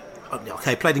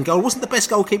okay, played in goal, wasn't the best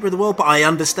goalkeeper in the world, but I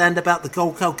understand about the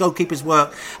goalkeeper's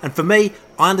work. And for me,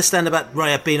 I understand about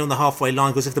Raya being on the halfway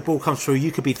line, because if the ball comes through,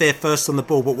 you could be there first on the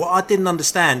ball. But what I didn't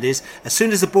understand is, as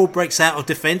soon as the ball breaks out of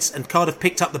defence and Cardiff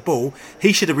picked up the ball,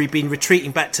 he should have been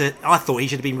retreating back to. I thought he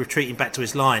should have been retreating back to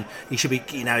his line. He should be,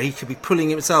 he should be pulling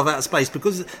himself out of space,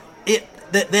 because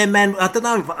their man. I don't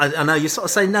know. I know you're sort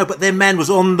of saying no, but their man was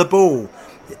on the ball.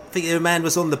 I think their man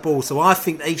was on the ball, so I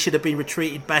think they should have been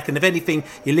retreated back. And if anything,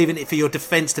 you're leaving it for your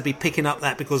defence to be picking up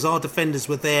that, because our defenders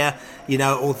were there,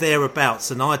 or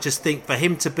thereabouts. And I just think for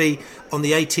him to be on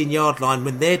the 18-yard line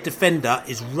when their defender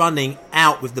is running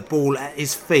out with the ball at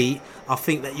his feet, I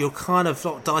think that you're kind of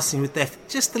like dicing with death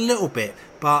just a little bit.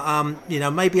 But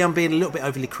maybe I'm being a little bit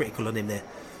overly critical on him there.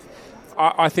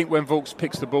 I think when Vaux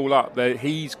picks the ball up,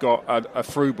 he's got a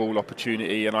through ball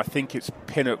opportunity, and I think it's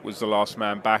Pinnock was the last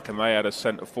man back, and they had a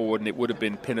centre forward, and it would have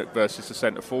been Pinnock versus the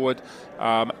centre forward.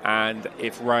 And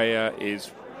if Raya is,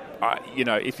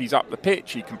 if he's up the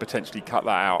pitch, he can potentially cut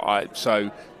that out.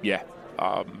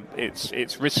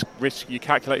 It's risk. You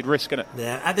calculated risk, isn't it?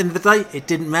 Yeah. At the end of the day, it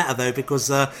didn't matter though, because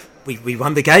we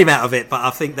won the game out of it. But I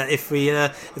think that if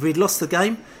we'd lost the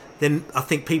game, then I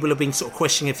think people have been sort of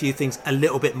questioning a few things a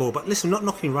little bit more. But listen, I'm not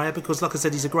knocking Raya, because like I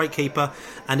said, he's a great keeper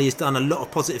and he's done a lot of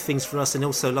positive things for us. And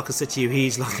also, like I said to you,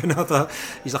 he's like another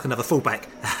fullback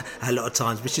a lot of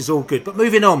times, which is all good. But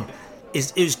moving on,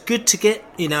 it was good to get,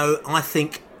 I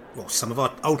think, some of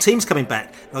our old teams coming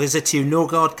back. Like I said to you,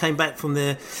 Norgard came back from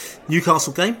the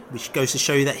Newcastle game, which goes to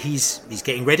show you that he's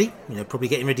getting ready, probably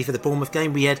getting ready for the Bournemouth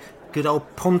game. We had good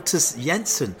old Pontus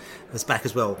Jansson was back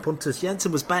as well. Pontus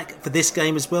Jansson was back for this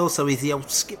game as well, so he's the old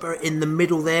skipper in the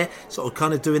middle there, sort of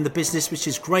kind of doing the business, which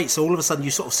is great. So all of a sudden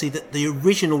you sort of see that the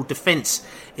original defence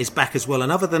is back as well.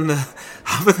 And other than the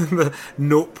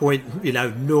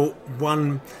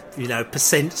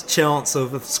 0.1% chance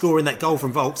of scoring that goal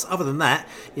from Vaux, other than that,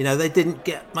 they didn't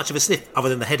get much of a sniff, other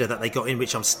than the header that they got in,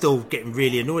 which I'm still getting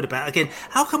really annoyed about. Again,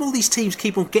 how come all these teams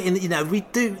keep on getting,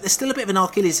 there's still a bit of an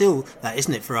Achilles heel, that,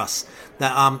 isn't it, for us?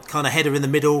 That kind of header in the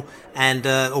middle and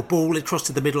or ball across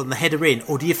to the middle and the header in?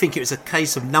 Or do you think it was a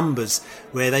case of numbers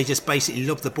where they just basically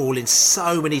lobbed the ball in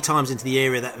so many times into the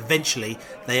area that eventually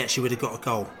they actually would have got a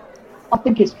goal? I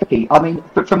think it's tricky. I mean,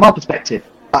 from our perspective,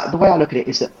 the way I look at it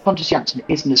is that Pontus Jansson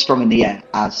isn't as strong in the air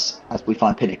as we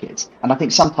find Pinnock is. And I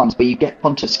think sometimes where you get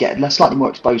Pontus get slightly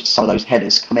more exposed to some of those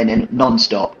headers coming in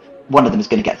non-stop, one of them is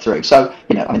going to get through. So,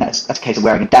 that's a case of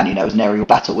wearing a down, it was an aerial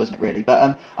battle, wasn't it, really?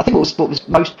 But I think what was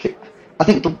most...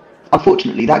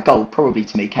 unfortunately, that goal probably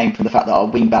to me came from the fact that our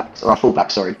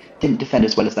fullbacks, didn't defend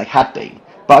as well as they had been.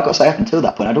 But I've got to say, up until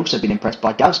that point, I'd also been impressed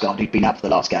by Dalsgaard, who'd been out for the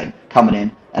last game, coming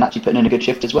in and actually putting in a good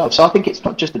shift as well. So I think it's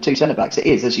not just the two centre-backs, it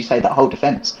is, as you say, that whole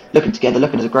defence, looking together,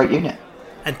 looking as a great unit.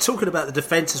 And talking about the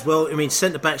defence as well,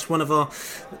 centre-backs, one of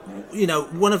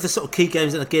the sort of key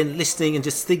games, and again, listening and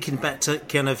just thinking back to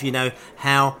kind of,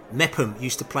 how Mepham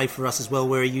used to play for us as well,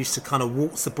 where he used to kind of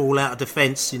waltz the ball out of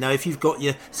defence. If you've got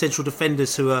your central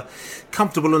defenders who are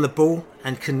comfortable on the ball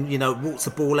and can, waltz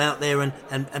the ball out there and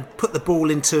put the ball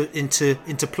into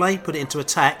play, put it into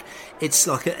attack, it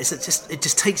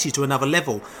just takes you to another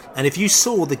level. And if you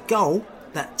saw the goal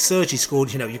that Sergi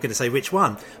scored, you're going to say which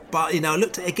one, but I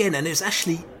looked at it again, and it was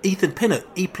actually Ethan Pinnock.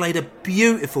 He played a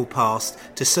beautiful pass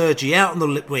to Sergi out on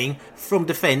the wing from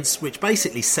defence, which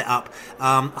basically set up,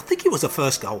 I think it was a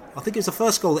first goal. I think it was the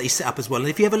first goal that he set up as well. And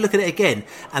if you ever look at it again,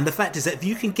 and the fact is that if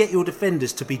you can get your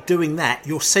defenders to be doing that,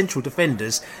 your central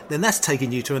defenders, then that's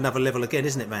taking you to another level again,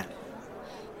 isn't it, Matt?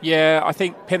 Yeah, I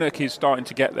think Pinnock is starting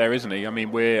to get there, isn't he? I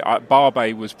mean,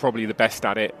 Barbe was probably the best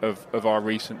at it of our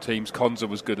recent teams. Konza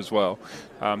was good as well,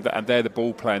 and they're the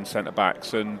ball-playing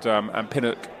centre-backs. And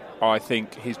Pinnock, I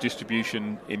think his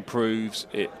distribution improves,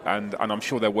 and I'm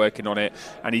sure they're working on it.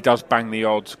 And he does bang the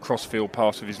odd cross-field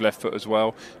pass with his left foot as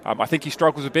well. I think he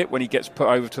struggles a bit when he gets put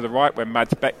over to the right, when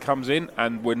Mads Beck comes in,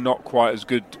 and we're not quite as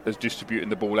good as distributing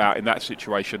the ball out in that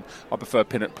situation. I prefer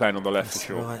Pinnock playing on the left for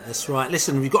sure. That's right.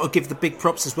 Listen, we've got to give the big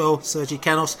props as well. Sergi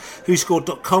Canos,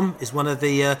 WhoScored.com is one of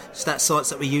the stat sites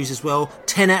that we use as well.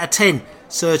 10 out of 10.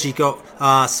 Sergi got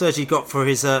for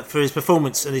his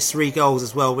performance and his 3 goals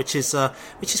as well, which is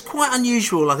quite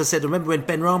unusual. Like I said, I remember when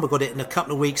Ben Rama got it in a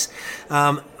couple of weeks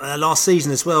last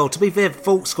season as well. To be fair,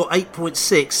 Volks got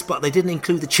 8.6, but they didn't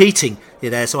include the cheating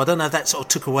in there, so I don't know if that sort of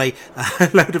took away a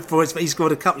load of points. But he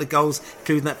scored a couple of goals,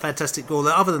 including that fantastic goal.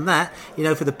 Other than that,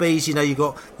 for the Bees, you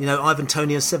got Ivan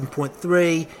Toney on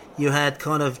 7.3. You had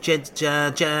kind of Jan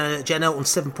Elton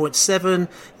 7.7,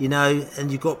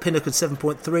 and you got Pinnock at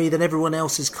 7.3. Then everyone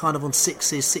else is kind of on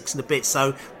 6 and a bit.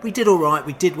 So we did all right.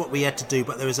 We did what we had to do,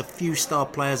 but there was a few star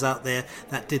players out there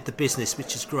that did the business,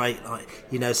 which is great.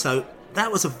 So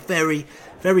that was a very,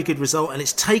 very good result, and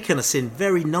it's taken us in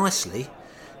very nicely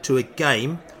to a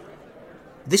game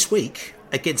this week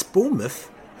against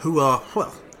Bournemouth, who are,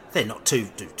 well, they're not too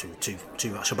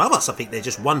much above us. I think they're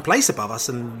just one place above us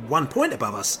and 1 point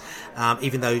above us.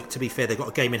 Even though, to be fair, they've got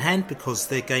a game in hand because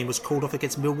their game was called off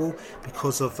against Millwall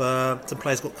because of some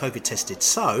players got COVID tested.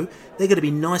 So they're going to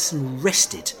be nice and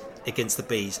rested against the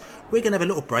Bees. We're going to have a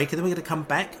little break and then we're going to come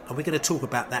back and we're going to talk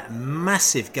about that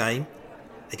massive game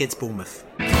against Bournemouth.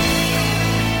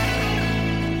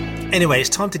 Anyway, it's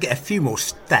time to get a few more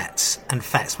stats and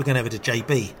facts. We're going over to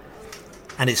JB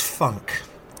and his funk.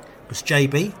 Because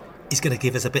JB is going to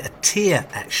give us a bit of tier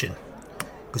action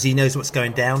because he knows what's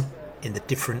going down in the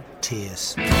different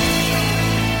tiers. Are you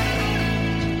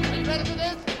ready for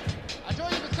this? I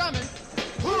told you it was coming.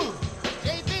 Who?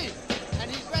 JB. And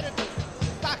he's ready to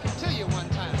stock it to you one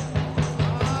time.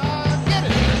 Get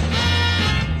it.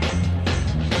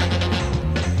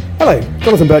 Hello,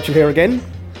 Jonathan Birchall here again.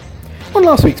 On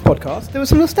last week's podcast, there was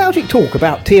some nostalgic talk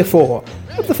about Tier 4,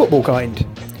 of the football kind.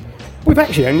 We've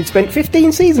actually only spent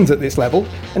 15 seasons at this level,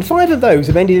 and 5 of those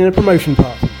have ended in a promotion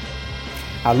party.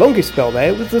 Our longest spell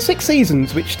there was the 6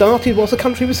 seasons which started whilst the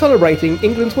country was celebrating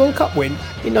England's World Cup win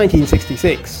in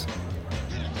 1966.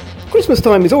 Christmas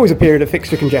time is always a period of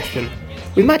fixture congestion,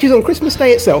 with matches on Christmas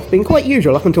Day itself being quite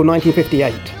usual up until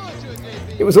 1958.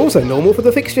 It was also normal for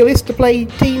the fixture list to play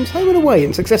teams home and away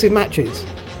in successive matches.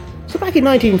 So back in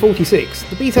 1946,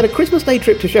 the Bees had a Christmas Day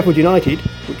trip to Sheffield United,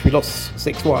 which we lost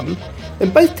 6-1,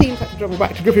 then both teams had to travel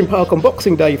back to Griffin Park on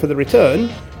Boxing Day for the return,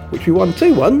 which we won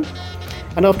 2-1,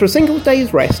 and after a single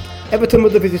day's rest, Everton were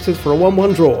the visitors for a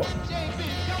 1-1 draw.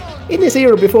 In this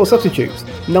era before substitutes,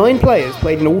 9 players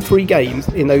played in all 3 games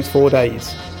in those 4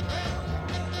 days.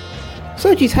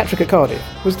 Sergi's hat-trick at Cardiff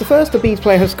was the first a Bees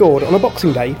player has scored on a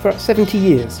Boxing Day for 70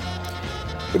 years.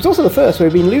 It was also the first where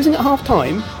we've been losing at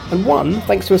half-time and won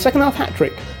thanks to a second-half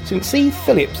hat-trick since Steve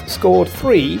Phillips scored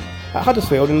 3 at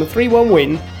Huddersfield in the 3-1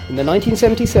 win in the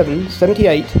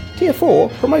 1977-78 Tier 4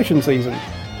 promotion season.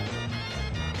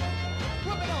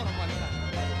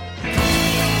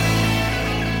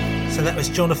 So that was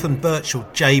Jonathan Birchall,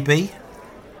 JB,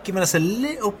 giving us a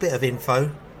little bit of info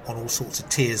on all sorts of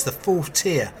tiers. The 4th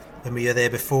tier, when we were there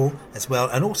before as well,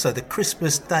 and also the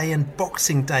Christmas Day and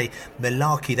Boxing Day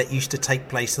malarkey that used to take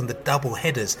place on the double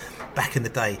headers back in the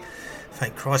day.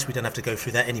 Thank Christ we don't have to go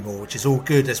through that anymore, which is all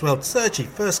good as well. Sergi,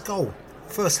 first goal,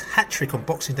 first hat-trick on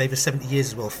Boxing Day for 70 years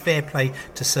as well. Fair play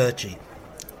to Sergi.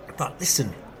 But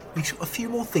listen, we've got a few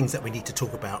more things that we need to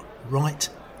talk about right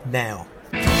now.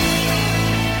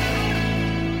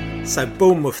 So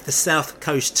Bournemouth, the South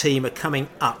Coast team, are coming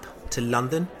up to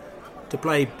London to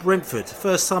play Brentford. The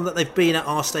first time that they've been at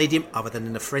our stadium, other than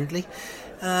in a friendly,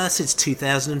 since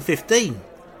 2015.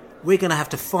 We're going to have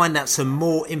to find out some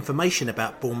more information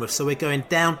about Bournemouth, so we're going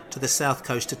down to the South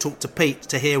Coast to talk to Pete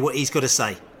to hear what he's got to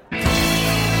say.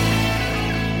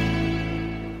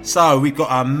 So we've got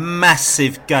a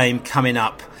massive game coming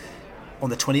up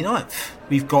on the 29th.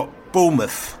 We've got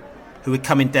Bournemouth, who are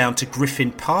coming down to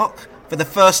Griffin Park for the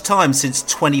first time since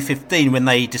 2015, when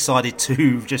they decided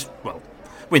to just,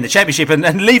 win the Championship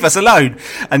and leave us alone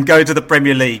and go to the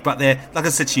Premier League. But they're, like I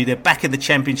said to you, they're back in the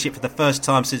Championship for the first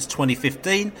time since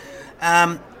 2015.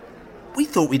 We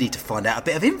thought we need to find out a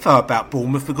bit of info about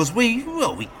Bournemouth because we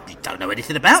don't know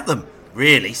anything about them,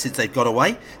 really, since they've got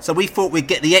away. So we thought we'd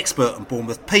get the expert on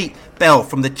Bournemouth, Pete Bell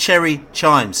from the Cherry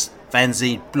Chimes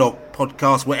fanzine, blog,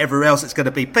 podcast, whatever else it's going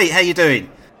to be. Pete, how you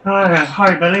doing?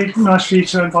 Hi, Billy. Nice for you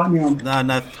to invite me on.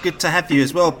 No, good to have you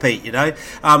as well, Pete.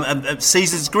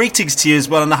 Season's greetings to you as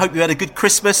well, and I hope you had a good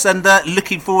Christmas and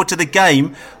looking forward to the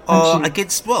game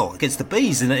against the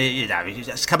Bees. And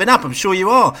it's coming up. I'm sure you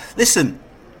are. Listen,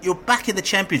 you're back in the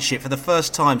Championship for the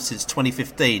first time since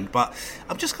 2015, but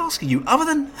I'm just asking you, other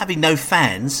than having no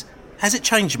fans, has it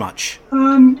changed much?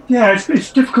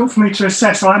 It's difficult for me to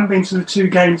assess. I haven't been to the 2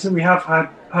 games that we have had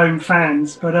home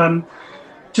fans, but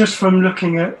just from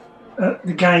looking at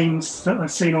the games that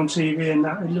I've seen on TV and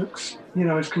that, it looks,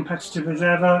 as competitive as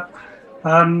ever.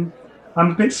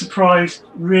 I'm a bit surprised,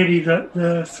 really, that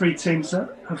the three teams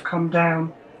that have come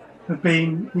down have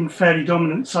been fairly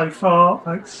dominant so far.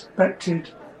 I expected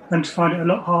them to find it a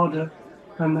lot harder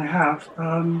than they have.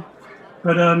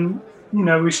 But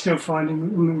we're still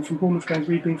finding, from Bournemouth games,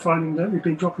 we've been finding that we've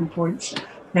been dropping points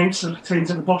against the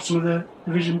teams at the bottom of the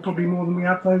division, probably more than we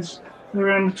have those that are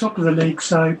around the top of the league.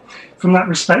 So from that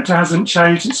respect, it hasn't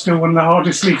changed. It's still one of the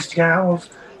hardest leagues to get out of.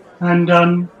 And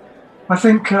I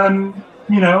think,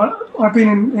 I've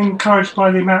been encouraged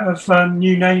by the amount of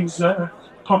new names that are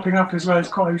popping up, as well as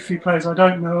quite a few players I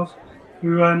don't know of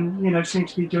who, seem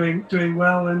to be doing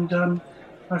well. And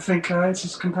I think it's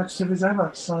as competitive as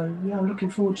ever. So, yeah, I'm looking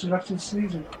forward to the rest of the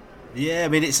season. Yeah, I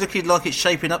mean, it's looking like it's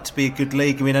shaping up to be a good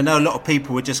league. I mean, I know a lot of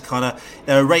people were just they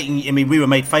were rating, I mean, we were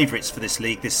made favourites for this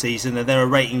league this season, and they were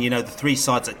rating, the three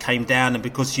sides that came down, and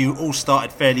because you all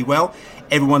started fairly well,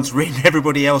 everyone's written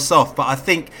everybody else off. But I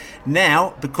think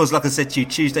now, because like I said to you,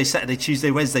 Tuesday,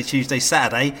 Wednesday, Tuesday,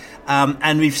 Saturday,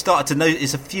 and we've started to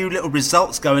notice a few little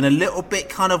results going a little bit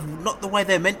kind of not the way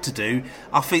they're meant to do.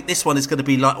 I think this one is going to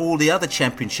be like all the other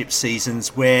championship seasons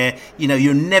where,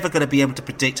 you're never going to be able to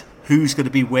predict who's going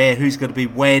to be where, who's going to be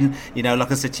when.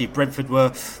 Like I said to you, Brentford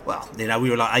were, we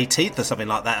were like 18th or something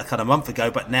like that a kind of month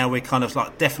ago, but now we're kind of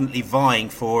like definitely vying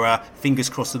for, fingers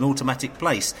crossed, an automatic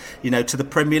place, to the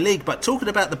Premier League. But talking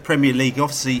about the Premier League,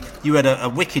 obviously you had a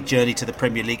wicked journey to the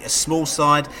Premier League, a small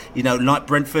side, like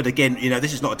Brentford. Again,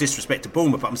 this is not a disrespect to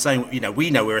Bournemouth, but I'm saying, we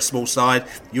know we're a small side.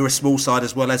 You're a small side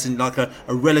as well, as in like a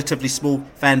relatively small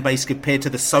fan base compared to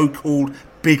the so-called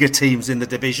bigger teams in the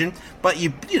division, but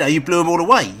you blew them all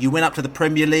away. You went up to the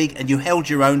Premier League and you held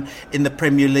your own in the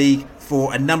Premier League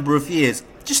for a number of years.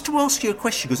 Just to ask you a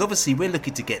question, because obviously we're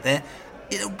looking to get there,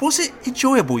 was it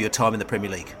enjoyable, your time in the Premier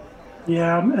League?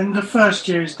 Yeah, and the first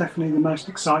year is definitely the most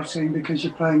exciting because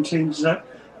you're playing teams that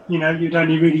you'd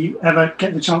only really ever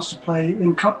get the chance to play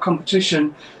in cup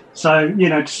competition. So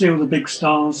to see all the big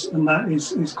stars, and that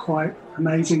is quite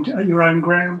amazing at your own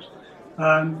ground.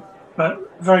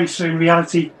 But very soon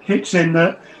reality hits in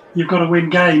that you've got to win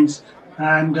games,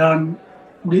 and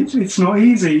it's not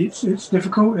easy. It's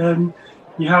difficult, and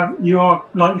you are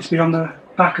likely to be on the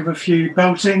back of a few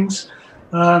beltings.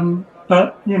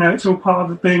 But it's all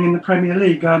part of being in the Premier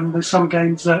League. There's some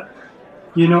games that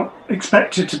you're not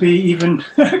expected to be even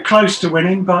close to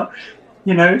winning, but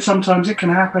sometimes it can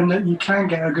happen that you can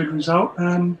get a good result,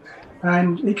 and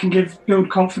it can build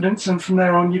confidence. And from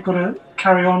there on, you've got to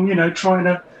carry on, trying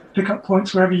to pick up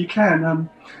points wherever you can.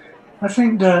 I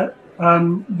think that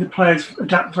the players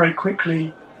adapt very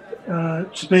quickly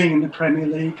to being in the Premier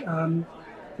League.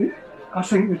 I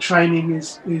think the training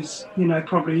is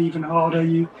probably even harder.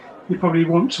 You probably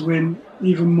want to win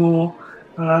even more,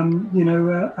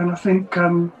 and I think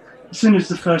as soon as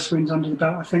the first win's under the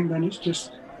belt, I think then it's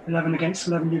just 11 against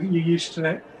 11. You're used to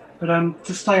it. But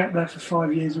to stay up there for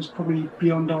 5 years was probably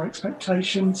beyond our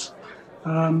expectations.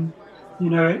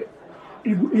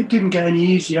 It didn't get any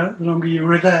easier the longer you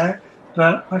were there,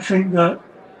 but I think that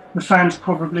the fans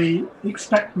probably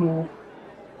expect more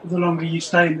the longer you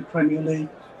stay in the Premier League.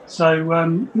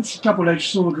 So it's a double-edged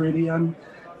sword, really.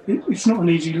 It's not an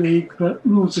easy league, but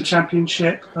nor is the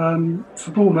Championship.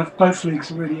 For Bournemouth, both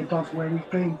leagues are really above where we've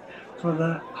been for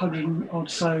the 100 odd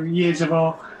so years of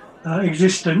our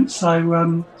existence.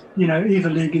 So, either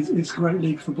league is a great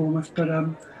league for Bournemouth, but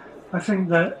I think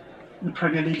that the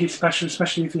Premier League is special,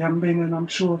 especially if you haven't been, and I'm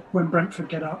sure when Brentford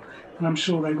get up, and I'm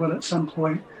sure they will at some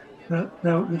point, that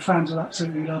the fans will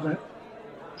absolutely love it,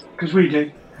 because we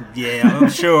do. Yeah,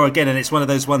 I'm sure, again, and it's one of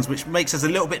those ones which makes us a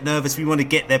little bit nervous. We want to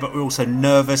get there, but we're also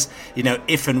nervous,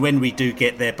 if and when we do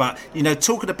get there. But,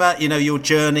 talking about, your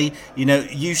journey,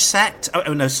 you sacked,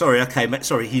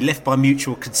 he left by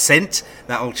mutual consent,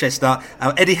 that old chestnut,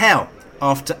 Eddie Howe,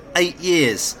 after 8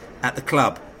 years at the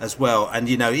club as well. And,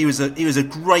 he was a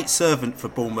great servant for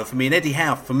Bournemouth. I mean, Eddie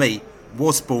Howe, for me,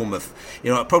 was Bournemouth.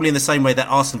 Probably in the same way that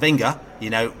Arsene Wenger,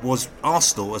 was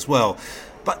Arsenal as well.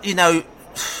 But,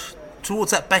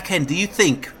 towards that back end, do you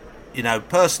think,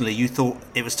 personally, you thought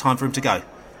it was time for him to go?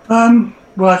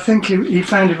 Well, I think he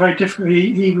found it very difficult.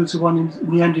 He was the one in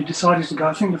the end who decided to go.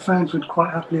 I think the fans would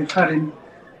quite happily have had him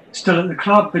still at the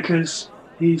club, because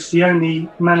he's the only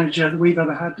manager that we've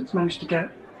ever had that's managed to get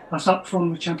us up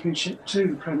from the Championship to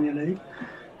the Premier League.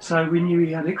 So we knew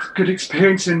he had good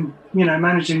experience in,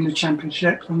 managing the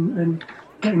Championship and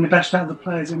getting the best out of the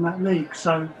players in that league.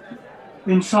 So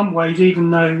in some ways,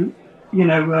 even though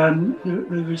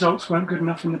the results weren't good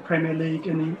enough in the Premier League,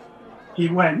 and he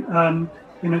went.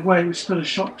 In a way, it was still a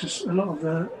shock to a lot of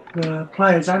the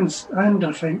players and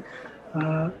I think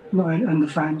and the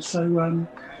fans. So,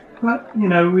 but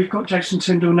we've got Jason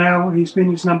Tindall now. He's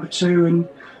been his number two, and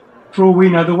for all we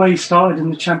know, the way he started in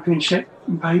the Championship,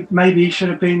 maybe he should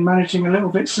have been managing a little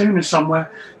bit sooner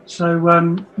somewhere. So,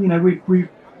 we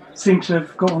seem to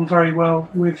have got on very well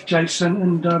with Jason.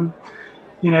 And,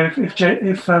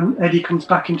 if Eddie comes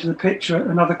back into the picture at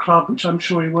another club, which I'm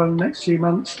sure he will in the next few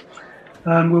months,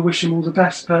 we'll wish him all the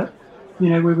best. But,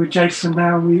 we're with Jason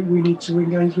now. We need to win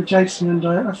games with Jason. And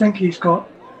I think he's got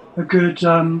a good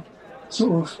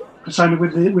sort of persona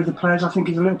with the players. I think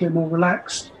he's a little bit more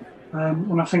relaxed.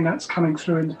 And I think that's coming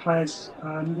through in the players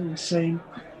that we're seeing.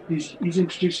 He's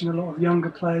introducing a lot of younger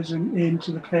players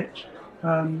into the pitch,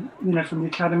 from the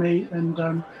academy,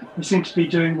 and they seem to be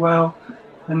doing well.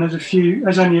 And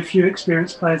there's only a few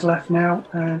experienced players left now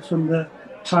from the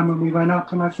time when we went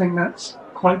up, and I think that's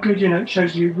quite good. It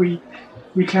shows you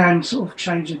we can sort of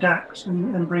change, adapt,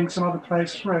 and bring some other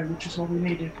players through, which is what we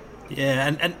needed.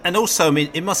 Yeah, and also, I mean,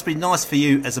 it must be nice for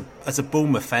you as a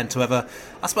Bournemouth fan to have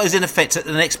I suppose, in effect,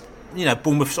 the next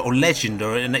Bournemouth sort of legend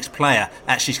or an ex-player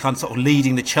actually kind of sort of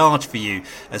leading the charge for you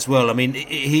as well. I mean,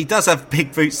 he does have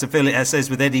big boots to fill, it, as says,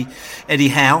 with Eddie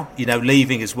Howe,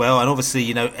 leaving as well. And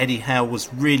obviously, Eddie Howe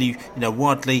was really,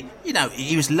 widely,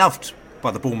 he was loved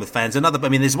by the Bournemouth fans.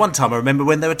 There's one time I remember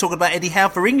when they were talking about Eddie Howe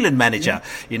for England manager,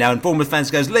 and Bournemouth fans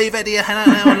goes, leave Eddie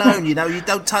Howe alone, you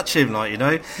don't touch him,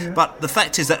 Yeah. But the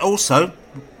fact is that also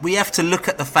we have to look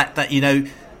at the fact that,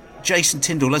 Jason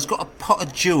Tindall has got a pot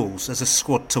of jewels as a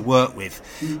squad to work with,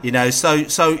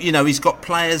 So he's got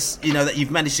players, that you've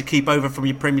managed to keep over from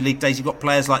your Premier League days. You've got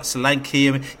players like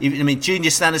Solanke. Junior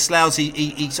Stanislaus.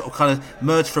 He sort of kind of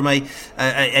merged from a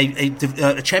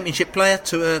Championship player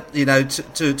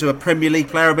to a Premier League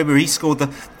player. I remember he scored the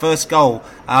first goal.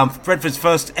 Brentford's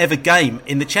first ever game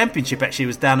in the Championship actually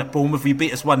was down at Bournemouth. We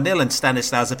beat us 1-0, and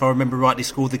Stanislaus, if I remember rightly,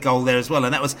 scored the goal there as well,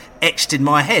 and that was etched in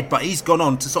my head. But he's gone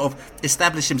on to sort of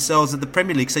establish himself at the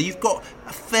Premier League, so you've got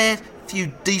a fair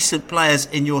few decent players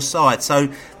in your side. So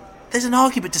there's an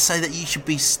argument to say that you should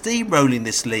be steamrolling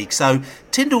this league. So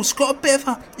Tindall's got a bit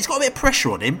of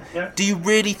pressure on him. Yeah. Do you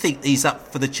really think he's up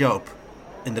for the job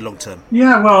in the long term?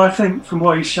 Yeah, well, I think from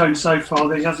what he's shown so far,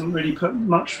 that he hasn't really put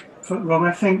much foot wrong.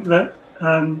 I think that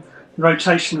the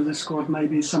rotation of the squad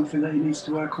maybe is something that he needs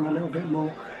to work on a little bit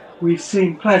more. We've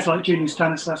seen players like Junior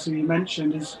Stanislaus, who you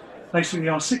mentioned, is basically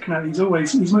our sick note. He's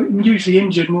usually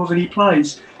injured more than he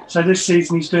plays. So this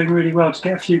season he's doing really well to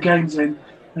get a few games in,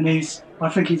 and I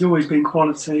think he's always been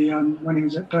quality. When he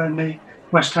was at Burnley,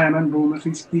 West Ham and Bournemouth,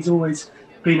 he's always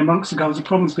been amongst the goals. The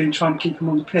problem's been trying to keep him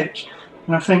on the pitch,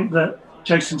 and I think that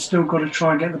Jason's still got to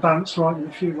try and get the balance right with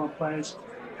a few of our players,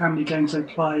 how many games they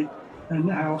play and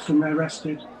how often they're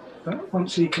rested. But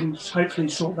once he can hopefully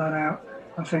sort that out,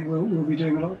 I think we'll be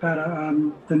doing a lot better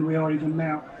than we are even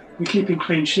now. We're keeping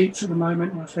clean sheets at the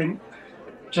moment, and I think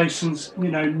Jason's,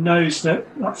 knows that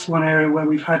that's one area where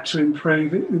we've had to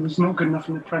improve. It was not good enough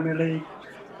in the Premier League,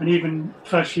 and even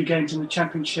first few games in the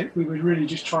Championship, we were really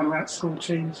just trying to outscore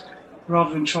teams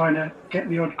rather than trying to get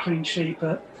the odd clean sheet.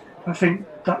 But I think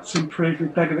that's improved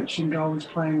with Begovic in goal. He's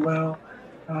playing well,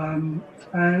 and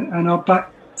our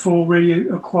back four really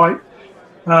are quite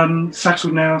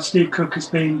settled now. Steve Cook has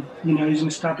been, he's an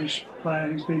established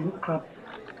player who's been at the club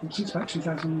since about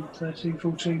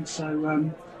 2013-14,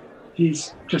 so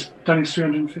he's just done his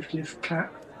 350th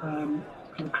cap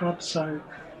for the club, so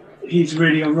he's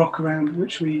really a rock around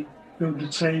which we build the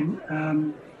team.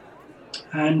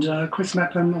 And Chris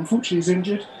Mepham, unfortunately, is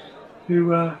injured, who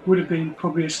would have been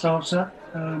probably a starter,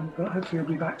 but hopefully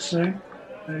he'll be back soon.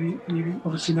 You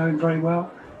obviously know him very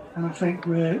well, and I think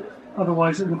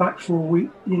otherwise at the back four,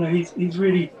 he's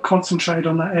really concentrated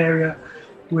on that area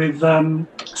with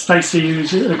Stacey,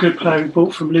 who's a good player we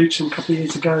bought from Luton a couple of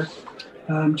years ago,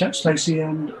 Jack Stacey,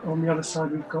 and on the other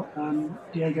side we've got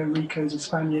Diego Rico, who's a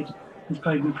Spaniard who's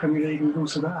played in the Premier League, and we've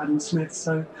also got Adam Smith.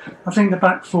 So I think the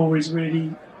back four is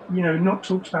really, not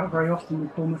talked about very often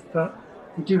with Bournemouth, but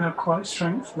we do have quite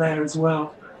strength there as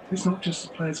well. It's not just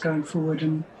the players going forward,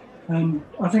 and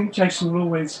I think Jason will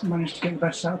always manage to get the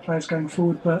best out of players going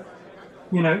forward, but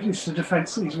it's the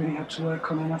defence that he's really had to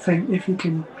work on, and I think if he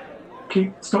can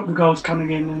stop the goals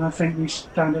coming in, and I think we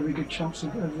stand every good chance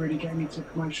of really getting into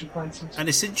promotion places. And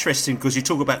it's interesting because you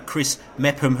talk about Chris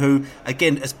Mepham, who,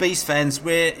 again, as Bees fans,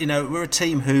 we're a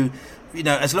team who,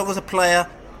 as long as a player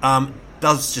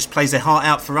plays their heart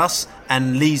out for us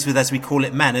and leaves with, as we call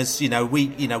it, manners,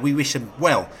 we wish him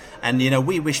well, and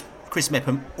we wish Chris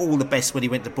Mepham all the best when he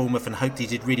went to Bournemouth, and hoped he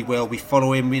did really well. We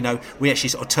follow him, we actually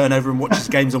sort of turn over and watch his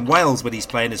games on Wales when he's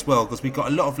playing as well, because we've got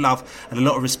a lot of love and a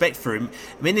lot of respect for him.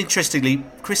 I mean, interestingly,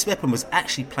 Chris Mepham was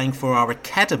actually playing for our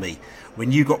academy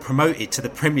when you got promoted to the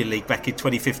Premier League back in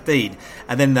 2015.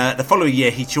 And then the following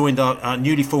year he joined our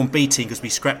newly formed B team, because we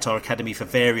scrapped our academy for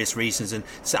various reasons and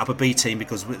set up a B team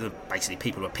because basically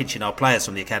people were pinching our players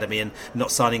from the academy and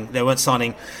they weren't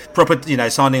signing proper,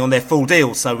 signing on their full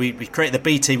deals. So we created the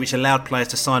B team, which allowed players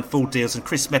to sign full deals, and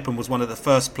Chris Mepham was one of the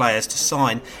first players to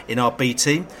sign in our B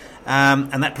team.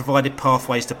 And that provided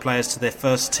pathways to players to their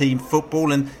first team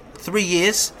football. And 3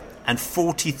 years and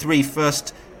 43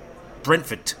 first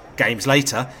Brentford games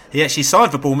later, he actually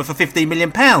signed for Bournemouth for £15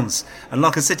 million. And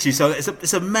like I said to you, so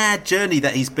it's a mad journey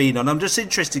that he's been on. I'm just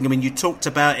interested. I mean, you talked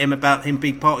about him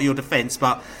being part of your defence,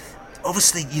 but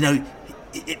obviously,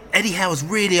 Eddie Howe was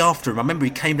really after him. I remember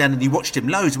he came down and he watched him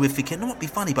loads. We were thinking, it might be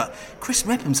funny, but Chris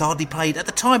Mepham's hardly played. At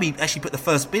the time he actually put the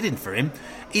first bid in for him,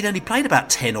 he'd only played about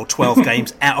 10 or 12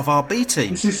 games out of our B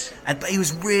team. But he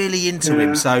was really into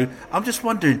him. So I'm just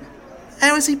wondering,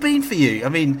 how has he been for you? I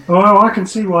mean... Well, I can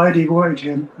see why Eddie wanted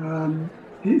him.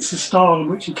 It's the style in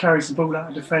which he carries the ball out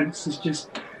of defence is just,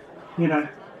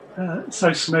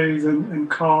 so smooth and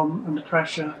calm under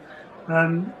pressure.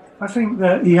 I think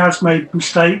that he has made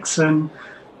mistakes, and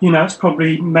it's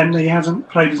probably meant that he hasn't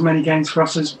played as many games for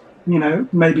us as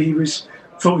maybe he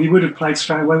thought he would have played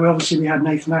straight away. Well, obviously we had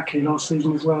Nathan Ake last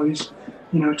season as well. He's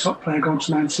a top player gone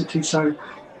to Man City, so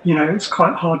it's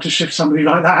quite hard to shift somebody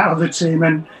like that out of the team.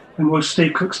 And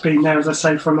Steve Cook's been there, as I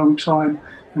say, for a long time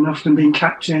and often been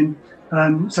captain.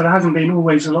 So there hasn't been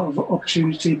always a lot of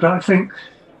opportunity. But I think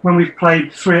when we've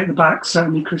played three at the back,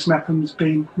 certainly Chris Mepham's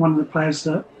been one of the players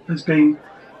that has been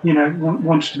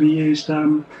wanted to be used.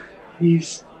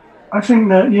 I think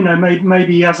that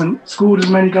maybe he hasn't scored as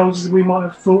many goals as we might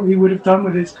have thought he would have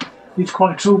done. He's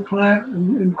quite a tall player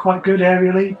and quite good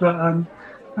aerially, but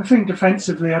I think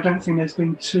defensively, I don't think there's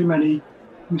been too many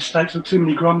mistakes or too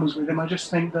many grumbles with him. I just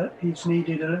think that he's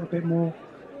needed a little bit more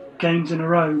games in a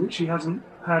row, which he hasn't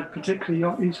had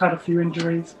particularly. He's had a few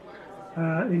injuries,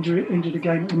 injured a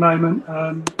game at the moment,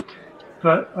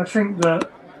 but I think that.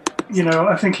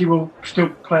 I think he will still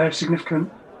play a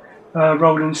significant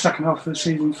role in the second half of the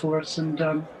season for us, and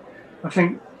I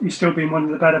think he's still been one of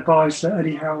the better buys that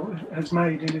Eddie Howe has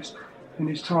made in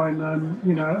his time.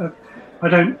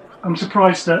 I'm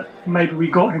surprised that maybe we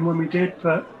got him when we did,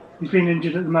 but he's been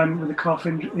injured at the moment with a calf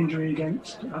injury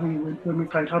against. I think when we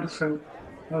played Huddersfield,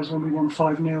 that was when we won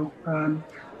 5-0.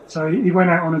 So he went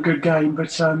out on a good game,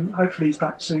 but hopefully he's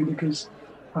back soon, because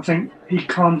I think he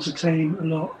calms the team a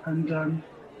lot, and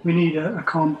we need a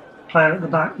calm player at the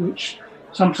back, which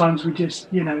sometimes we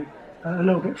just, a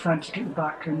little bit frantic at the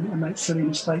back and make silly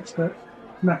mistakes. But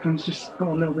Mepham's just got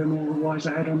a little bit more of a wiser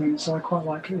head on him, so I quite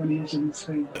like it when he is in the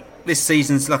team. This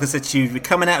season's, like I said to you, we're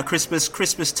coming out of Christmas.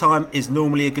 Christmas time is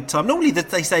normally a good time. Normally,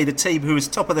 they say the team who is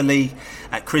top of the league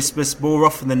at Christmas, more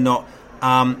often than not,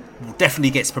 definitely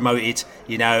gets promoted,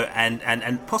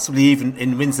 and possibly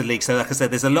even wins the league. So like I said,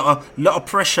 there's a lot of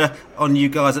pressure on you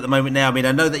guys at the moment now. I mean,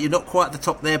 I know that you're not quite at the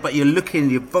top there, but you're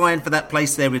vying for that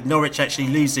place there, with Norwich actually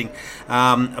losing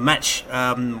a match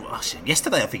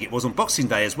yesterday, I think it was, on Boxing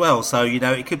Day as well. So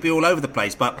it could be all over the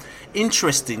place. But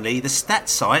interestingly, the stat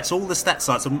sites,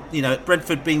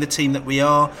 Brentford being the team that we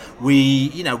are, we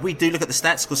do look at the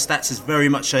stats, because stats is very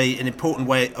much an important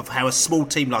way of how a small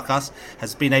team like us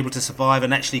has been able to survive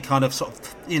and actually kind of sort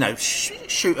of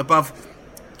shoot above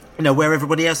where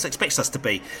everybody else expects us to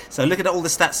be. So looking at all the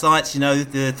stat sites, the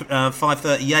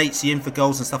 538s, the info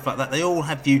goals and stuff like that, they all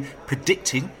have you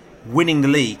predicting winning the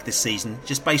league this season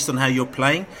just based on how you're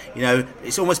playing.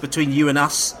 It's almost between you and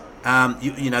us.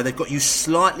 They've got you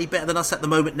slightly better than us at the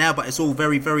moment now, but it's all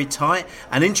very, very tight.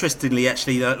 And interestingly,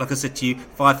 actually, like I said to you,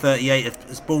 538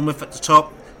 is Bournemouth at the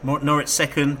top, Norwich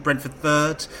second, Brentford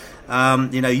third.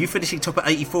 You finishing top at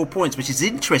 84 points, which is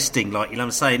interesting, like I'm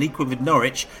saying, equal with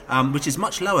Norwich, which is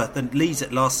much lower than Leeds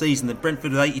at last season. Then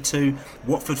Brentford with 82,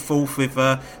 Watford fourth with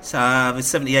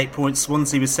 78 points,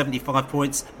 Swansea with 75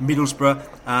 points,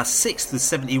 Middlesbrough sixth with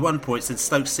 71 points, and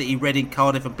Stoke City, Reading,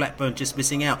 Cardiff and Blackburn just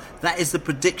missing out. That is the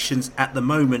predictions at the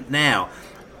moment now.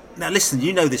 Now listen,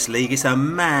 this league, it's a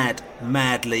mad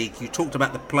league. You talked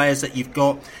about the players that you've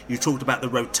got, you talked about the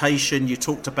rotation, you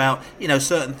talked about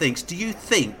certain things. Do you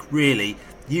think really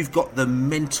you've got the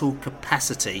mental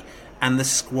capacity and the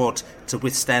squad to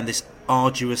withstand this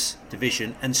arduous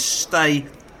division and stay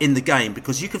in the game?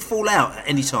 Because you could fall out at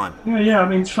any time. Yeah, I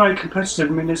mean, it's very competitive.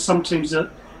 I mean, there's some teams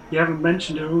that you haven't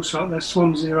mentioned are also up there.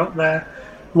 Swansea are up there,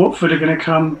 Watford are going to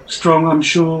come strong, I'm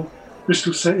sure,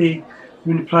 Bristol City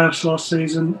in the playoffs last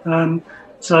season,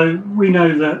 so we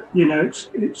know that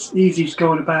it's easy to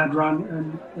go on a bad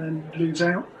run and lose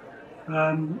out.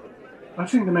 I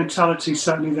think the mentality is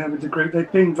certainly there with the group.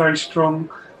 They've been very strong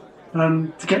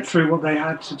to get through what they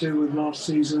had to do with last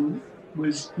season.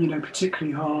 was,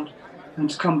 particularly hard. And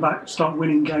to come back, start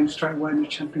winning games straight away in the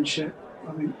Championship,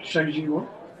 I think shows you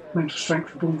what mental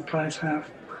strength the Bournemouth players have.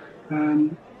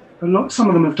 Some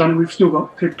of them have done it. We've still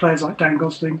got good players like Dan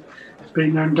Gosling, who's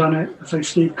been there and done it. I say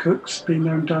Steve Cook's been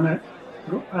there and done it.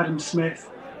 We've got Adam Smith.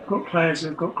 We've got players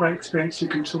who've got great experience who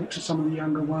can talk to some of the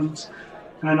younger ones.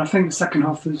 And I think the second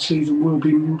half of the season will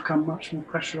become much more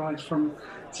pressurised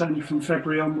certainly from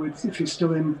February onwards. If you're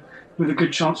still in with a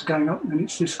good chance of going up and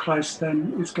it's this close,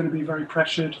 then it's going to be very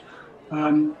pressured.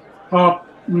 Our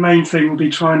main thing will be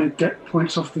trying to get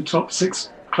points off the top 6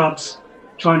 clubs,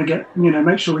 trying to get,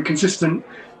 make sure we're consistent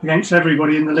against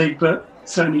everybody in the league, but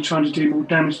certainly trying to do more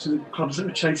damage to the clubs that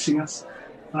are chasing us.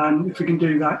 If we can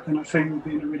do that, then I think we'll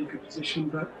be in a really good position.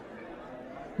 But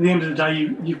at the end of the day,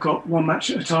 you've got one match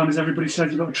at a time, as everybody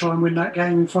says. You've got to try and win that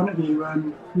game in front of you.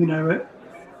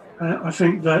 I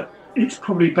think that it's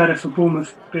probably better for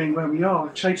Bournemouth being where we are,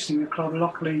 chasing the club.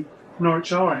 Luckily,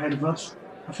 Norwich are ahead of us.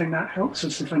 I think that helps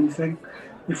us, if anything.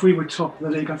 If we were top of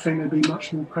the league, I think there'd be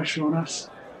much more pressure on us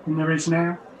than there is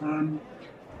now.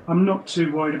 I'm not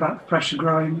too worried about the pressure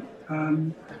growing.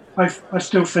 I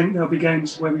still think there'll be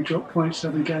games where we drop points.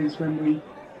 There'll be games when we,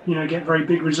 get very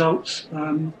big results.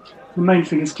 The main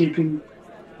thing is keeping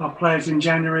our players in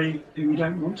January who we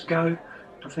don't want to go.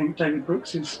 I think David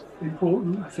Brooks is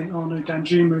important. I think Arnaud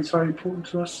Danjuma is very important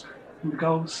to us in the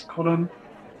goals column.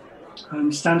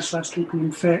 Stanislas, keeping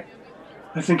him fit.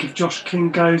 I think if Josh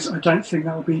King goes, I don't think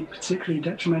that will be particularly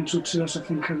detrimental to us. I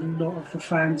think a lot of the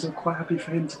fans are quite happy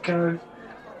for him to go.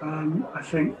 I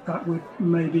think that would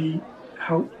maybe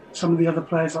help some of the other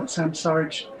players like Sam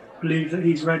Surridge believe that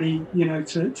he's ready,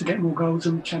 to get more goals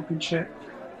in the Championship.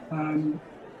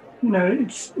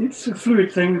 It's a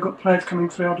fluid thing. We've got players coming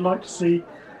through. I'd like to see.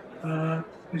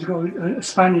 We've got a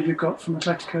Spaniard we've got from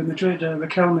Atletico Madrid,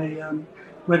 Riquelme.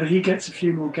 Whether he gets a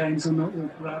few more games or not,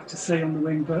 we'll have to see on the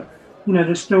wing. But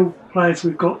there's still players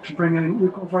we've got to bring in.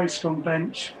 We've got a very strong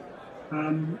bench.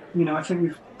 I think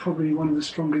we've probably one of the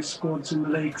strongest squads in the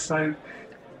league. So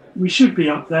we should be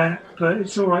up there. But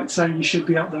it's all right saying you should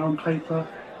be up there on paper.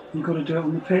 You've got to do it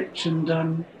on the pitch. And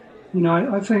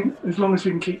I think as long as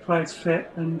we can keep players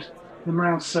fit, and the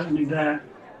morale's certainly there.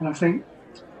 And I think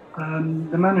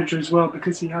the manager as well,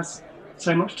 because he has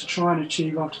so much to try and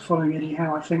achieve after following Eddie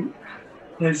Howe, I think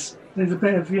there's a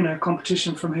bit of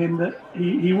competition from him that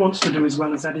he wants to do as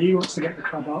well as Eddie. He wants to get the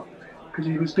club up because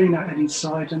he was being at Eddie's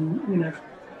side, and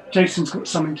Jason's got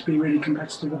something to be really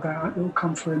competitive about. It will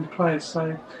come through in the players.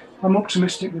 So I'm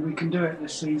optimistic that we can do it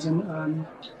this season. And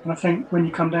I think when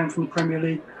you come down from the Premier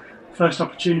League, first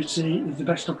opportunity is the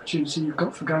best opportunity you've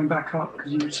got for going back up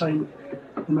because you retain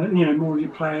more of your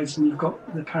players and you've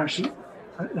got the parachute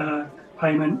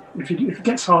payment. If it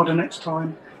gets harder next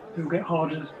time, it'll get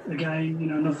harder again.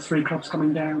 Another 3 clubs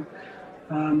coming down.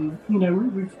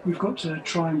 We've got to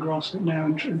try and grasp it now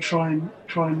and try and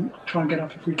get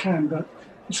up if we can. But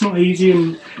it's not easy,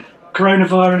 and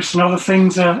coronavirus and other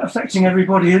things are affecting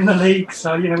everybody in the league.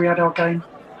 So we had our game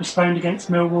postponed against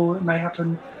Millwall. It may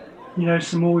happen.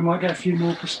 Some more. We might get a few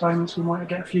more postponements. We might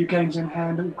get a few games in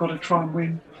hand that we've got to try and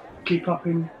win, keep up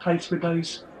in pace with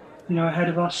those, ahead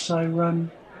of us. So,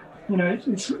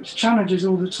 it's challenges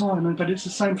all the time, but it's the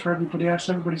same for everybody else.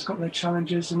 Everybody's got their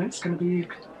challenges, and it's going to be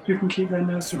who can keep their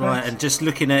nerves. That's right. And just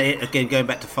looking at it again, going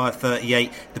back to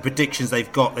 5:38, the predictions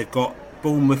they've got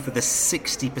Bournemouth with a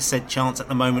 60% chance at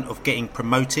the moment of getting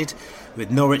promoted, with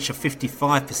Norwich a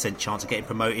 55% chance of getting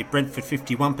promoted, Brentford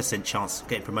 51% chance of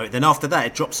getting promoted. Then after that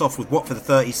it drops off with Watford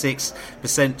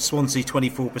 36%, Swansea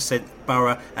 24%,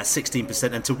 Borough at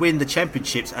 16%, and to win the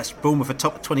championships, as Bournemouth are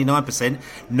top 29%,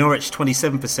 Norwich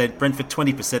 27%, Brentford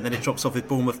 20%, then it drops off with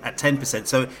Bournemouth at 10%.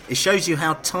 So it shows you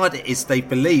how tight it is, they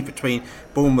believe, between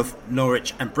Bournemouth,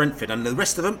 Norwich and Brentford. And the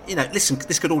rest of them, listen,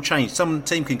 this could all change. Some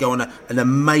team can go on an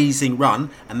amazing run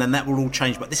and then that will all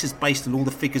change, but this is based on all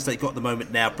the figures they've got at the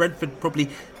moment now. Brentford probably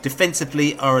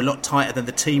defensively are a lot tighter than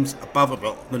the teams above,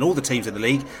 well, than all the teams in the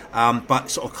league, but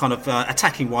sort of kind of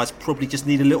attacking wise probably just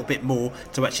need a little bit more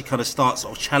to actually kind of start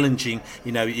sort of challenging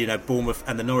Bournemouth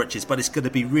and the Norwiches. But it's going to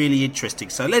be really interesting.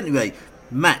 So anyway,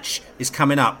 match is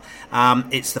coming up.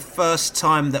 It's the first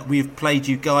time that we've played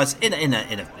you guys in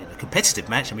a competitive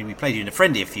match. I mean, we played you in a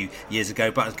friendly a few years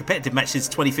ago, but a competitive match since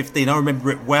 2015. I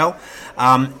remember it well.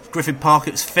 Griffin Park,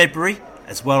 it was February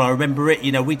as well. I remember it.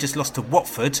 We just lost to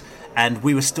Watford and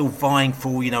we were still vying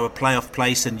for a playoff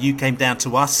place, and you came down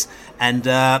to us, and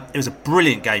it was a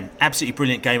brilliant game, absolutely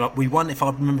brilliant game. We won, if I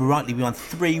remember rightly, we won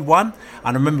 3-1, and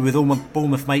I remember with all my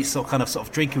Bournemouth mates sort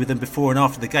of drinking with them before and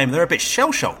after the game. They're a bit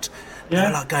shell-shocked. Yeah.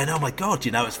 They're like going, oh my God,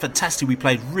 it's fantastic. We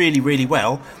played really, really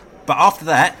well. But after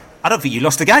that, I don't think you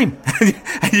lost a game.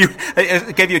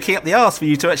 It gave you a kick up the arse for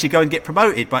you to actually go and get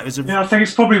promoted. But it was I think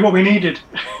it's probably what we needed.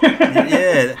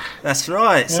 Yeah, that's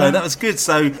right. Yeah. So that was good.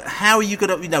 So how are you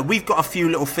going to? We've got a few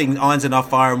little irons in our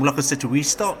fire, and like I said, we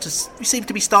seem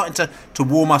to be starting to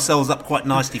warm ourselves up quite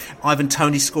nicely. Ivan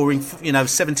Toney scoring,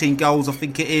 17 goals, I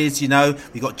think it is.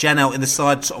 We got Jan out in the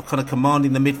side, sort of kind of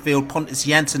commanding the midfield. Pontus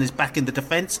Jansson is back in the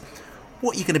defence.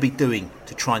 What are you going to be doing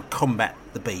to try and combat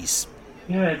the bees?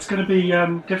 Yeah, it's going to be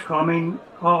difficult. I mean,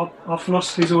 our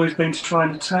philosophy has always been to try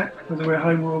and attack, whether we're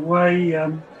home or away.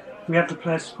 We have the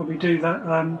players to probably do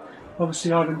that.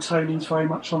 Obviously, Ivan Toney's very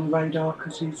much on the radar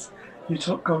because he's your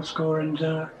top goal scorer and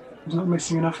he's not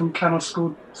missing enough. And Canos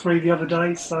scored 3 the other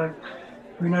day, so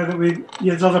we know that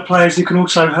there's other players who can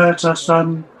also hurt us.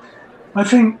 I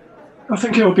think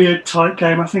it will be a tight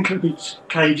game. I think it'll be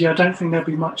cagey. I don't think there'll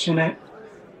be much in it.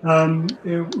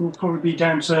 It will probably be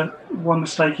down to one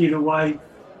mistake either way.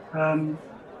 And,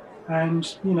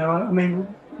 I mean,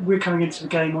 we're coming into the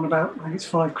game on about, I think it's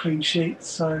 5 clean sheets.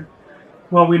 So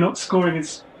while we're not scoring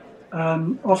as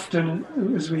often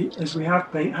as we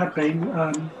have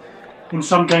been, in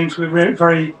some games we're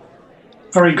very,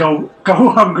 very goal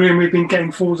hungry and we've been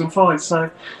getting 4s and 5s. So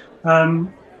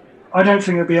I don't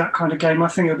think it'll be that kind of game. I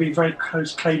think it'll be a very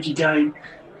close, cagey game.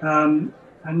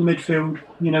 And the midfield,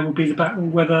 will be the battle.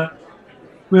 Whether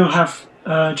we'll have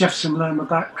Jefferson Lerma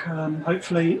back,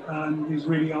 hopefully, who's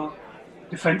really our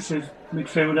defensive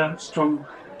midfielder, strong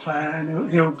player,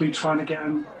 and he'll be trying to get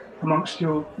amongst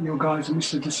your guys and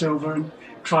Mr. De Silva and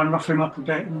try and rough him up a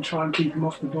bit and try and keep him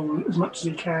off the ball as much as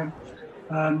he can.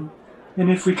 And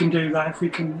if we can do that, if we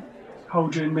can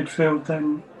hold you in midfield,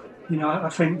 then I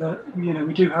think that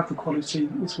we do have the quality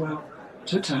as well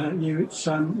to hurt you. It's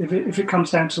if it comes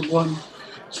down to one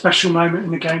special moment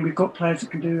in the game, we've got players that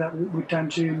can do that with Dan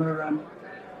Juma,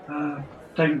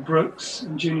 David Brooks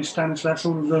and Junior Stanislas.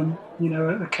 All of them,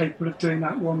 are capable of doing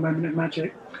that one moment of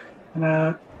magic.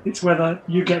 And it's whether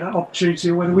you get that opportunity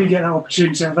or whether we get that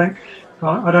opportunity, I think.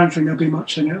 But I don't think there'll be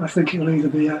much in it. I think it'll either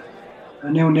be a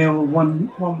 0-0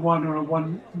 or 1-1 or a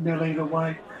 1-0 either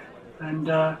way. And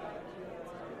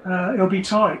it'll be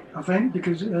tight, I think,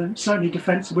 because certainly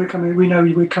defence. We know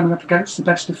we're coming up against the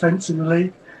best defence in the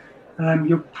league.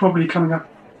 You're probably coming up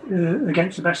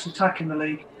against the best attack in the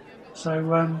league.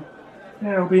 So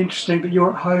it'll be interesting. But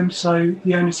you're at home, so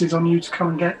the onus is on you to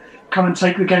come and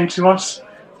take the game to us.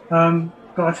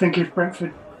 But I think if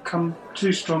Brentford come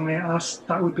too strongly at us,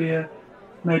 that would be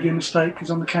maybe a mistake, because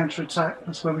on the counter attack,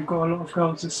 that's where we've got a lot of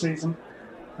goals this season.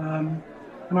 And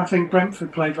I think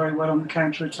Brentford play very well on the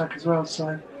counter attack as well.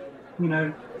 So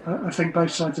I think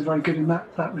both sides are very good in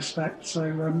that respect.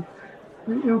 So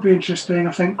it'll be interesting.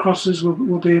 I think crosses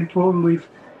will be important. We've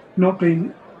not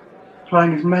been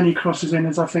playing as many crosses in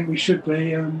as I think we should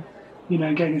be.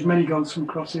 Getting as many goals from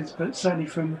crosses, but certainly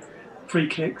from free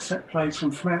kicks, set plays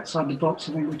from outside the box.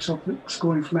 I think we're top at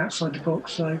scoring from outside the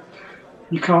box. So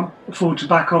you can't afford to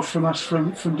back off from us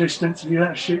from distance. If you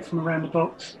let us shoot from around the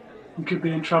box, you could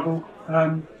be in trouble.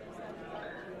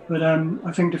 But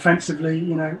I think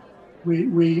defensively,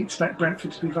 we expect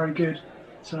Brentford to be very good.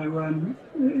 So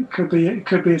it could be a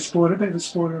bit of a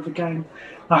spoiler of a game.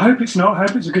 I hope it's not. I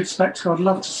hope it's a good spectacle. I'd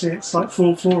love to see it's like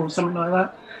 4-4 or something like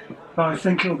that. But I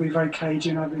think it'll be very cagey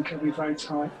and I think it'll be very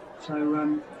tight. So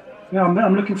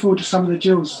I'm looking forward to some of the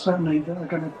duels certainly that are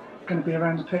going to be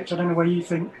around the pitch. I don't know where you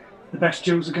think the best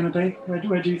duels are going to be.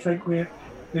 Where do you think we're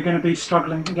going to be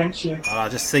struggling against you? I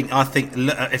think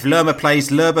if Lerma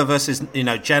plays Lerma versus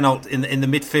Janelt in the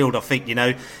midfield, I think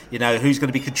who's going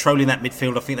to be controlling that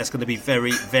midfield. I think that's going to be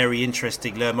very, very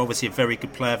interesting. Lerma obviously a very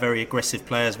good player, very aggressive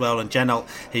player as well, and Janelt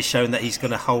has shown that he's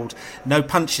going to hold no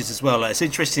punches as well. It's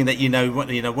interesting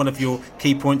that one of your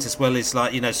key points as well is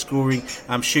scoring,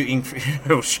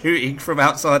 shooting from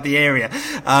outside the area.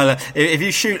 If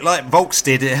you shoot like Volks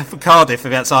did for Cardiff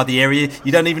from outside the area,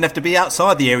 you don't even have to be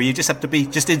outside the area. You just have to be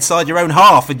just inside your own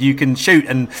half and you can shoot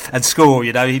and score.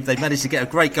 They managed to get a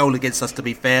great goal against us, to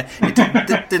be fair. It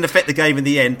didn't affect the game in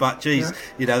the end, but geez,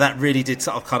 that really did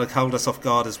sort of kind of hold us off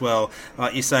guard as well.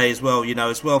 Like you say as well,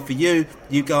 as well for you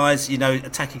guys,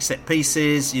 attacking set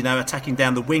pieces, attacking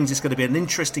down the wings. It's going to be an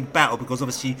interesting battle because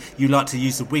obviously you like to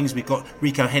use the wings. We've got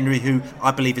Rico Henry, who I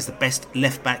believe is the best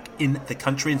left back in the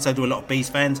country, and so do a lot of Bees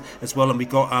fans as well. And we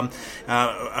got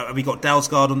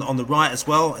Dalsgaard on the right as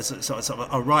well, as sort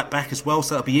of a right back as well.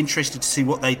 So I'll be interested to see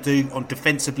what they do on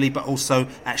defensively, but also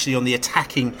actually on the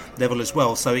attacking level as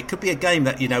well. So it could be a game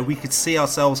that, we could see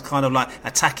ourselves kind of like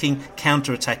attacking,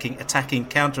 counter-attacking, attacking,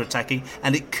 counter-attacking,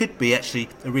 and it could be actually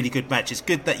a really good match. It's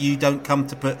good that you don't come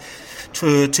to put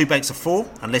two banks of four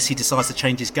unless he decides to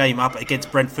change his game up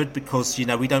against Brentford, because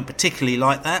we don't particularly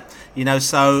like that.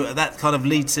 So that kind of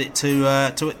leads it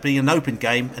to it being an open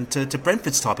game and to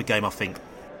Brentford's type of game, I think.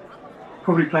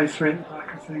 Probably play three at the back,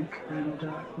 I think,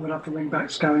 and we'll have the wing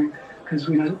backs going, because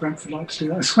we know that Brentford like to do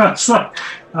that as well. So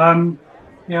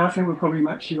I think we'll probably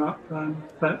match you up,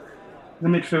 but the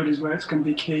midfield is where it's going to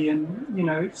be key, and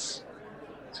it's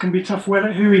going to be tough.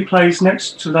 Who he plays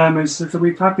next to Lerma is that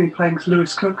we've been playing with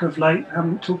Lewis Cook of late.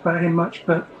 Haven't talked about him much,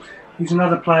 but he's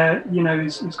another player,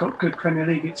 who's got good Premier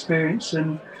League experience,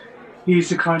 and he's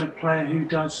the kind of player who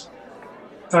does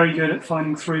very good at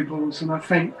finding through balls. And I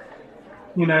think,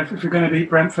 if we're going to beat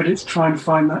Brentford, it's trying to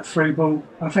find that through ball.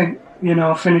 I think,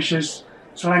 our finishers,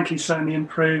 Solanke's certainly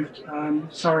improved.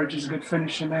 Surridge is a good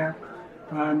finisher now.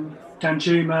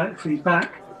 Danjuma, if he's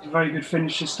back, is a very good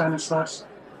finisher. Stanislas,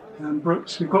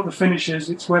 Brooks, we've got the finishers.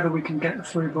 It's whether we can get the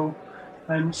through ball.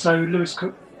 And so Lewis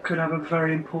Cook could have a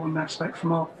very important aspect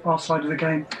from our side of the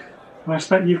game. And I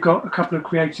expect you've got a couple of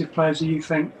creative players who you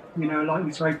think, are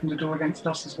likely to open the door against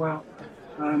us as well.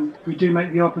 We do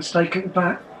make the odd mistake at the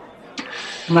back.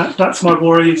 And that's my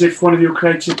worry, is if one of your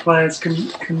creative players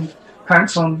can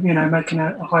pounce on, making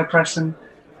a high press and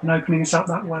opening us up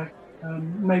that way.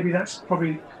 Maybe that's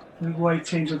probably the way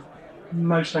teams have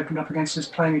most opened up against us,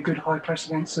 playing a good high press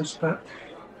against us. But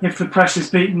if the press is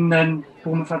beaten, then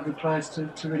Bournemouth have the players to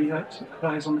really hurt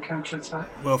players on the counter-attack.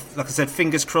 Well, like I said,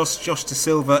 fingers crossed. Josh Da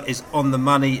Silva is on the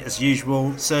money as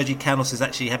usual. Sergi Canos is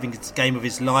actually having the game of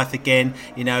his life again.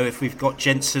 If we've got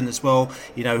Jensen as well,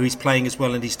 who's playing as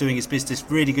well and he's doing his business.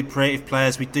 Really good creative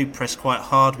players. We do press quite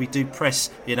hard. We do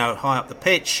press, high up the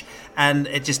pitch. And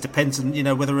it just depends on,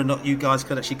 whether or not you guys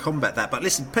could actually combat that. But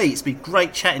listen, Pete, it's been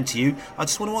great chatting to you. I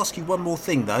just want to ask you one more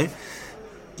thing, though.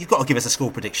 You've got to give us a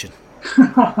score prediction.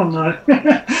 Oh no,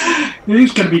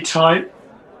 it's going to be tight.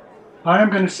 I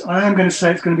am going to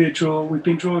say it's going to be a draw. We've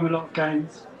been drawing a lot of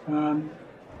games.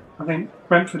 I think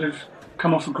Brentford have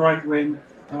come off a great win,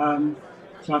 so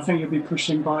I think you'll be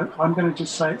pushing by. I'm going to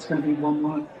just say it's going to be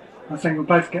 1-1. I think we'll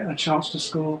both get a chance to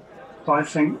score, but I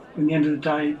think in the end of the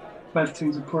day, both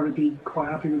teams will probably be quite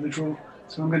happy with the draw.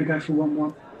 So I'm going to go for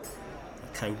 1-1.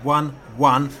 Okay,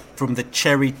 1-1 from the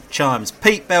Cherry Chimes.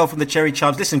 Pete Bell from the Cherry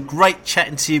Chimes. Listen, great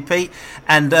chatting to you, Pete.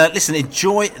 And listen,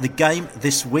 enjoy the game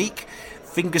this week.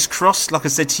 Fingers crossed, like I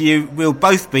said to you, we'll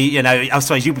both be, I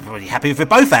suppose you'll be probably happy if we're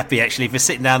both happy, actually, if we're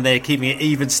sitting down there keeping it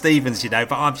even Stevens,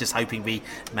 but I'm just hoping we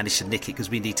manage to nick it, because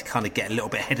we need to kind of get a little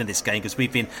bit ahead of this game, because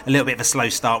we've been a little bit of a slow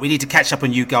start. We need to catch up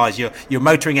on you guys. You're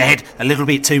motoring ahead a little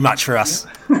bit too much for us.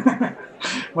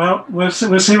 Well, we'll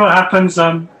see what happens.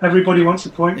 Everybody wants a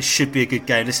point. It should be a good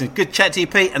game. Listen, good chat to you,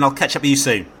 Pete, and I'll catch up with you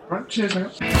soon. Right, cheers,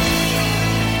 mate.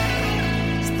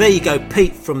 So there you go,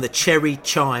 Pete from the Cherry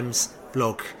Chimes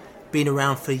blog. Been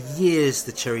around for years,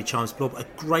 the Cherry Chimes blog. A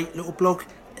great little blog.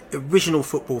 Original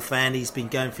football fan. He's been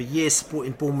going for years,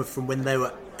 supporting Bournemouth from when they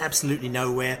were absolutely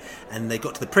nowhere, and they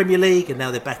got to the Premier League, and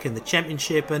now they're back in the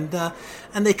Championship, and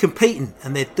they're competing,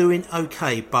 and they're doing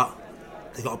okay, but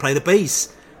they've got to play the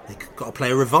Bees. They've got to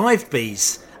play a revived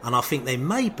Bees, and I think they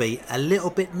may be a little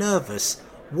bit nervous.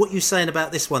 What are you saying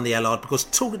about this one, the Allard? Because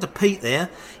talking to Pete there,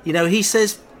 he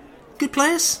says good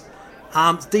players,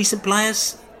 decent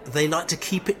players. They like to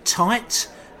keep it tight,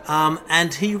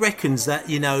 and he reckons that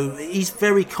he's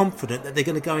very confident that they're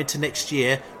going to go into next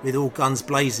year with all guns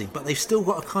blazing. But they've still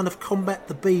got to kind of combat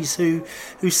the Bees, who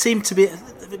seem to be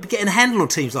getting a handle on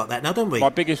teams like that now, don't we? My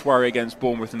biggest worry against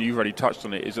Bournemouth, and you've already touched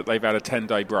on it, is that they've had a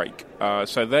 10-day break,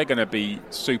 so they're going to be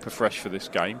super fresh for this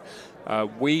game.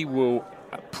 We're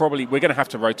going to have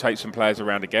to rotate some players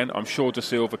around again. I'm sure Da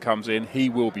Silva comes in, he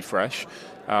will be fresh,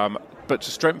 but to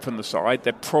strengthen the side,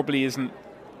 there probably isn't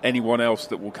anyone else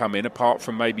that will come in, apart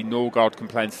from maybe Norgard can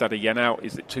play instead of Yenau.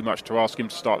 Is it too much to ask him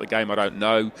to start the game? I don't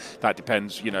know. That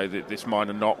depends, this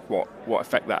minor knock, what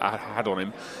effect that had on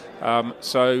him.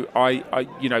 So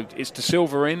it's Da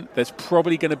Silva in. There's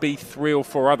probably going to be 3 or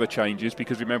 4 other changes,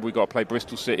 because remember, we've got to play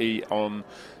Bristol City on,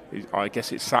 I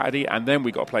guess it's Saturday, and then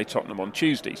we've got to play Tottenham on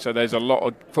Tuesday. So there's a lot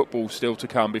of football still to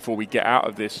come before we get out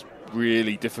of this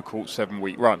really difficult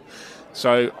 7-week run.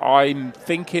 So I'm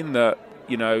thinking that,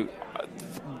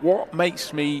 what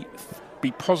makes me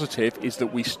be positive is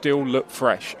that we still look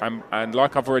fresh. And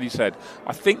like I've already said,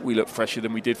 I think we look fresher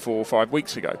than we did 4 or 5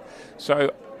 weeks ago.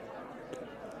 So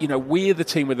we're the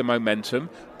team with the momentum.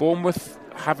 Bournemouth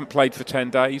haven't played for 10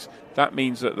 days. That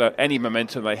means that any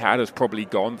momentum they had has probably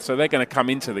gone. So they're going to come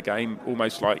into the game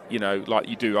almost like you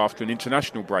do after an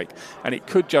international break. And it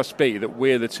could just be that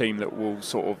we're the team that will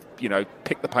sort of,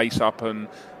 pick the pace up and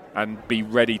be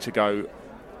ready to go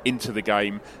into the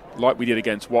game like we did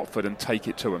against Watford and take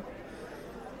it to them.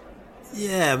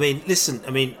 Yeah,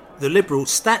 the Liberals,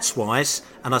 stats-wise,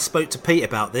 and I spoke to Pete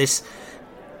about this,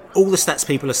 all the stats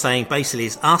people are saying basically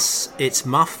is us, it's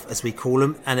Muff, as we call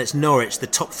them, and it's Norwich, the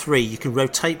top three. You can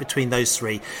rotate between those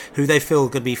three, who they feel are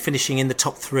going to be finishing in the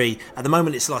top three. At the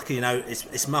moment, it's like,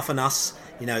 it's Muff and us.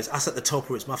 It's us at the top,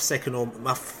 or it's Muff second, or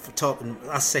Muff top and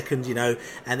us second,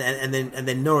 and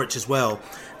then Norwich as well.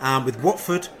 With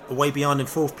Watford away behind in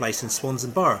fourth place, and Swans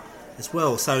and Borough as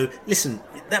well. So, listen,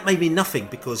 that may mean nothing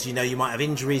because, you might have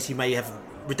injuries, you may have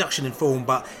reduction in form,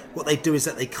 but what they do is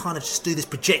that they kind of just do this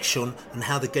projection on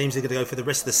how the games are going to go for the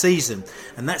rest of the season,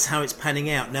 and that's how it's panning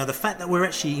out. Now, the fact that we're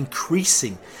actually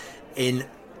increasing in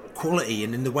quality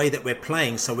and in the way that we're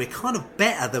playing, so we're kind of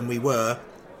better than we were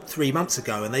 3 months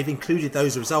ago, and they've included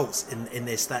those results in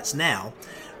their stats now,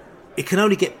 it can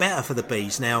only get better for the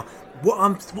Bees. Now, what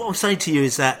I'm saying to you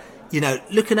is that,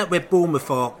 looking at where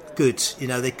Bournemouth are good,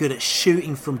 they're good at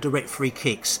shooting from direct free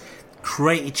kicks,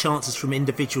 created chances from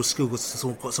individual skills,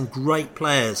 got some great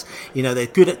players, they're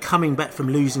good at coming back from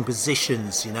losing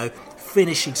positions,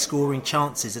 finishing scoring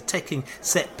chances, attacking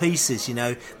set pieces,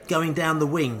 going down the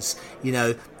wings,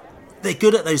 they're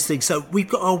good at those things. So we've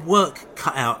got our work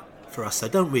cut out for us, so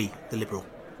don't we, the Liberal?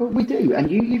 Well, we do,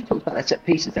 and you've talked about their set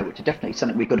pieces there, which are definitely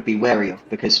something we've got to be wary of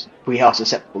because we are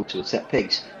susceptible to a set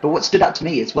piece. But what stood out to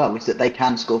me as well is that they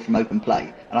can score from open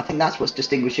play, and I think that's what's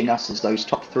distinguishing us as those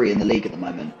top three in the league at the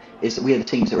moment, is that we are the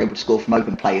teams that are able to score from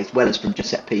open play as well as from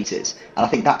just set pieces, and I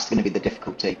think that's going to be the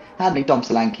difficulty. Handling Dom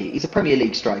Solanke, he's a Premier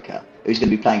League striker who's going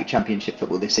to be playing at Championship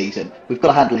football this season. We've got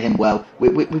to handle him well.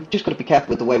 We've just got to be careful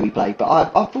with the way we play, but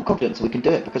I have full confidence we can do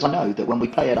it because I know that when we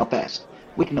play at our best,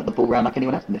 we can knock the ball around like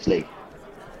anyone else in this league.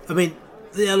 On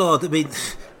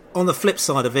the flip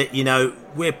side of it,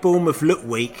 where Bournemouth look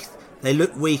weak, they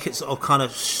look weak at sort of kind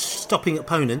of stopping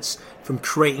opponents from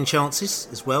creating chances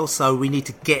as well. So we need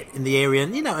to get in the area,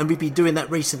 and we've been doing that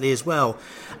recently as well.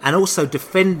 And also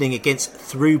defending against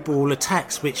through ball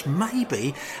attacks, which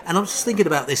maybe, and I'm just thinking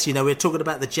about this, we're talking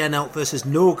about the Janelt versus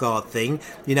Norgard thing.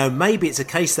 Maybe it's a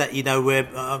case that, where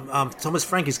Thomas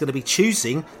Frank is going to be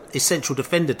choosing his central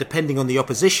defender depending on the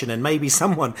opposition, and maybe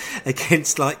someone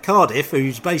against like Cardiff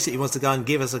who basically wants to go and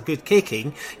give us a good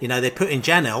kicking, they put in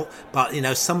Janelt, but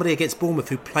somebody against Bournemouth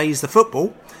who plays the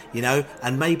football,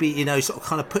 and maybe sort of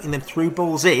kind of putting them through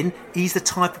balls in. He's the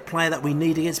type of player that we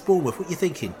need against Bournemouth. What are you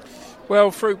thinking? Well,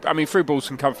 through balls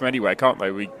can come from anywhere, can't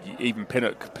they? Even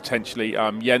Pinnock potentially,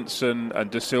 Jensen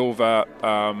and De Silva,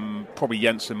 probably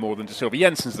Jensen more than De Silva.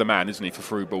 Jensen's the man, isn't he, for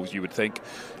through balls, you would think.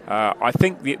 I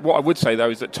think what I would say, though,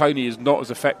 is that Tony is not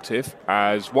as effective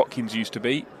as Watkins used to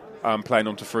be. Playing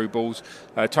onto through balls.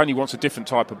 Tony wants a different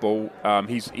type of ball.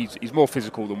 He's more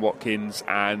physical than Watkins,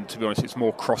 and to be honest, it's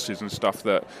more crosses and stuff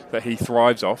that he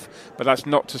thrives off. But that's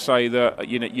not to say that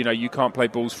you can't play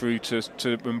balls through to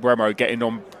Mbeumo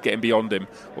getting beyond him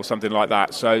or something like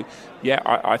that. So yeah,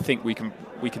 I think we can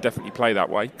definitely play that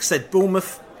way. Like I said,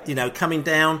 Bournemouth, coming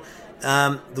down.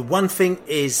 The one thing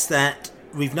is that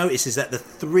we've noticed is that the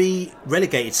three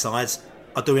relegated sides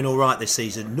are doing all right this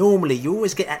season. Normally, you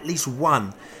always get at least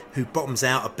one who bottoms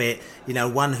out a bit,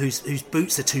 one whose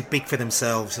boots are too big for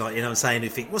themselves, like, I'm saying, who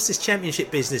think, what's this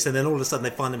Championship business? And then all of a sudden they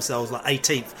find themselves like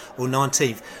 18th or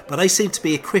 19th. But they seem to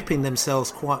be equipping themselves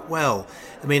quite well.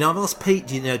 I've asked Pete,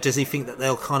 does he think that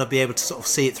they'll kind of be able to sort of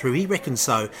see it through? He reckons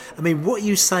so. What are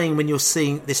you saying when you're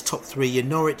seeing this top three, your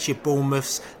Norwich, your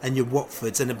Bournemouths and your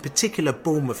Watfords, and in particular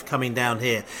Bournemouth coming down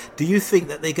here? Do you think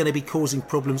that they're going to be causing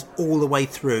problems all the way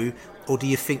through? Or do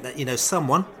you think that,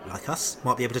 someone like us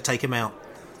might be able to take them out?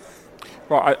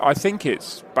 Well, I think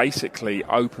it's basically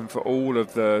open for all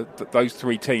of those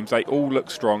three teams. They all look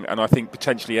strong, and I think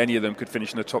potentially any of them could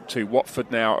finish in the top two.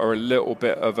 Watford now are a little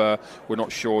bit of we're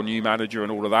not sure, new manager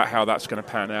and all of that, how that's going to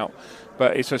pan out.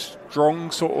 But it's a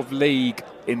strong sort of league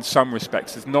in some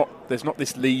respects. There's not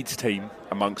this Leeds team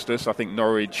amongst us. I think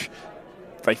Norwich,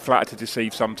 they flatter to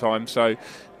deceive sometimes. So,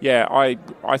 yeah,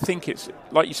 I think it's,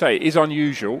 like you say, it is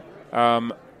unusual.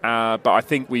 But I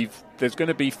think there's going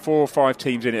to be 4 or 5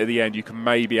 teams in it at the end. You can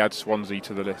maybe add Swansea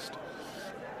to the list.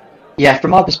 Yeah,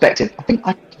 from our perspective, I think,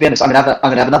 to be honest, I'm going to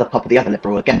have another pop of the other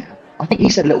Liberal again. I think he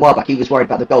said a little while back he was worried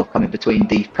about the gulf coming between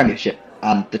the Premiership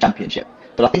and the Championship.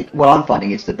 But I think what I'm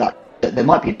finding is that there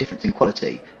might be a difference in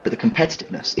quality, but the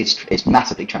competitiveness is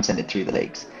massively transcended through the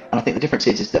leagues. And I think the difference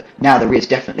is that now there is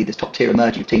definitely this top tier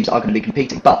emerging of teams that are going to be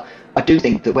competing. But I do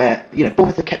think that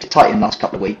Bournemouth have kept it tight in the last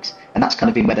couple of weeks, and that's kind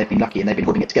of been where they've been lucky and they've been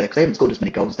holding it together because they haven't scored as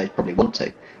many goals as they probably want to.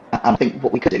 And I think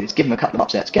what we could do is give them a couple of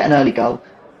upsets, get an early goal.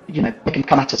 They can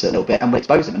come at us a little bit and we'll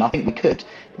expose them. And I think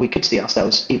we could see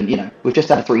ourselves even, we've just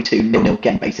had a 3-2 0-0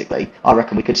 game basically. I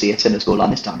reckon we could see a similar scoreline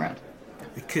this time around.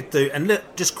 We could do. And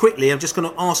look, just quickly, I'm just going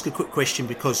to ask a quick question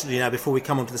because, before we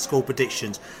come on to the score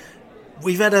predictions,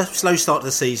 we've had a slow start to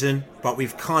the season, but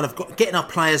we've kind of got getting our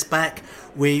players back.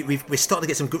 We're starting to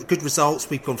get some good results.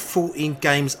 We've gone 14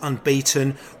 games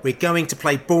unbeaten. We're going to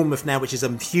play Bournemouth now, which is a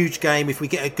huge game. If we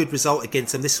get a good result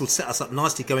against them, this will set us up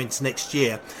nicely going into next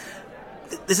year.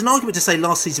 There's an argument to say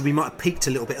last season we might have peaked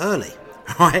a little bit early,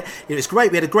 right? It's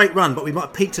great, we had a great run, but we might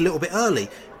have peaked a little bit early.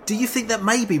 Do you think that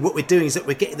maybe what we're doing is that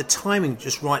we're getting the timing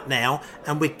just right now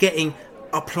and we're getting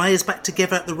our players back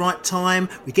together at the right time,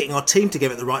 we're getting our team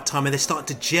together at the right time, and they're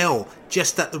starting to gel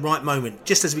just at the right moment,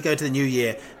 just as we go into the new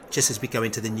year, just as we go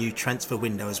into the new transfer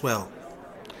window as well?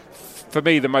 For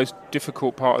me, the most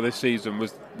difficult part of this season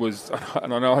was,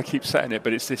 and I know I keep saying it,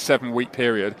 but it's this 7-week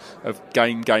period of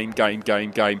game.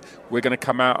 We're going to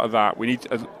come out of that.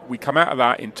 We come out of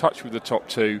that in touch with the top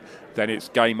two, then it's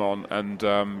game on, and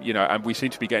and we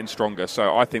seem to be getting stronger.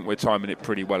 So I think we're timing it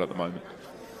pretty well at the moment.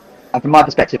 And from my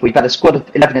perspective, we've had a squad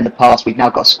of 11 in the past. We've now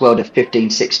got a squad of 15,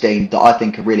 16 that I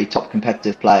think are really top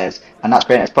competitive players, and that's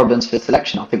creating problems for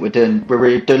selection. I think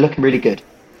we're looking really good.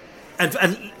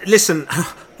 And listen,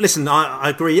 I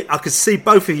agree. I could see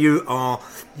both of you are.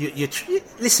 But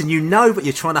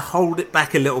you're trying to hold it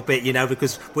back a little bit,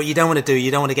 because what you don't want to do, you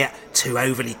don't want to get too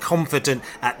overly confident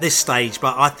at this stage.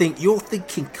 But I think you're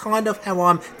thinking kind of how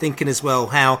I'm thinking as well.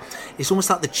 How it's almost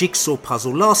like the jigsaw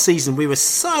puzzle. Last season, we were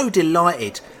so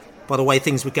delighted by the way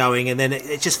things were going, and then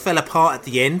it just fell apart at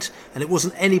the end. And it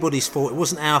wasn't anybody's fault. It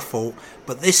wasn't our fault.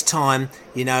 But this time,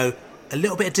 a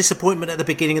little bit of disappointment at the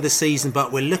beginning of the season,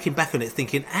 but we're looking back on it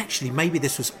thinking, actually, maybe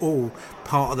this was all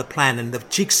part of the plan, and the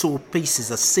jigsaw pieces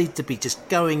seem to be just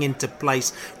going into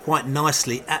place quite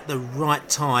nicely at the right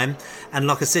time. And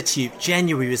like I said to you,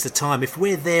 January is the time. If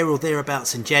we're there or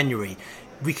thereabouts in January,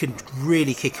 we can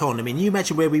really kick on. I mean, you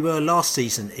imagine where we were last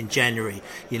season in January,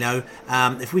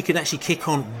 if we could actually kick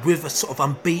on with a sort of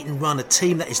unbeaten run, a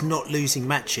team that is not losing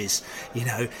matches,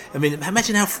 I mean,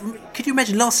 could you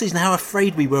imagine last season how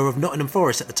afraid we were of Nottingham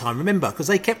Forest at the time? Remember, because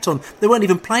they weren't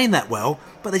even playing that well,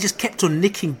 but they just kept on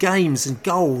nicking games and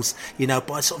goals,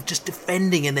 by sort of just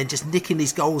defending and then just nicking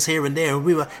these goals here and there, and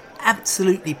we were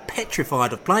absolutely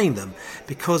petrified of playing them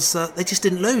because they just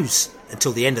didn't lose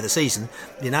until the end of the season,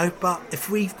 but if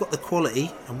we've got the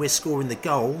quality and we're scoring the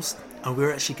goals and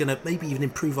we're actually going to maybe even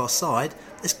improve our side,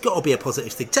 there's got to be a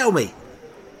positive thing. Tell me.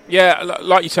 Yeah,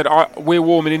 like you said, we're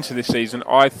warming into this season.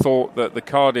 I thought that the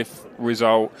Cardiff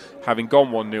result, having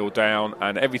gone 1-0 down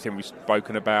and everything we've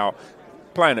spoken about,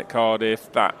 playing at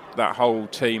Cardiff, that whole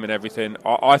team and everything,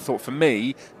 I thought for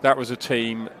me that was a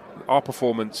team. Our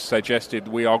performance suggested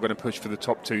we are going to push for the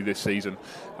top two this season,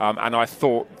 and I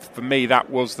thought for me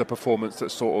that was the performance that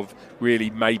sort of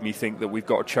really made me think that we've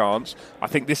got a chance. I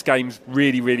think this game's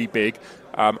really, really big.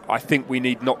 I think we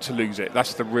need not to lose it.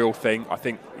 That's the real thing. I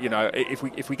think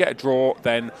if we get a draw,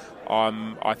 then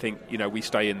I think we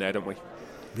stay in there, don't we?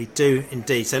 We do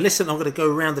indeed. So listen, I'm going to go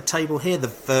around the table here, the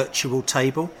virtual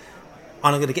table,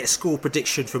 and I'm going to get a score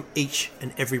prediction from each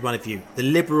and every one of you. The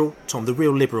liberal, Tom, the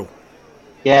real liberal.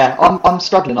 Yeah, I'm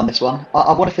struggling on this one.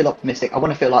 I want to feel optimistic. I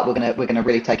want to feel like we're gonna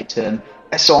really take it to them.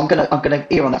 So I'm gonna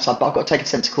err on that side, but I've got to take a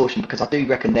sense of caution because I do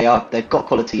reckon they've got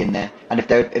quality in there, and if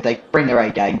they bring their A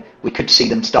game, we could see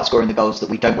them start scoring the goals that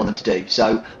we don't want them to do.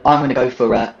 So I'm going to go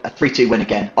for a 3-2 win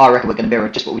again. I reckon we're going to mirror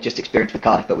just what we just experienced with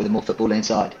Cardiff, but with a more football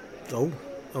inside. Oh,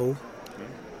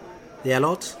 the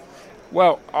Allards.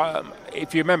 Well,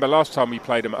 if you remember last time we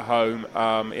played them at home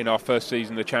in our first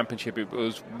season, the Championship, it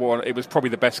was probably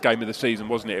the best game of the season,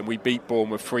 wasn't it? And we beat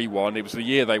Bournemouth 3-1. It was the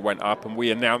year they went up, and we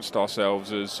announced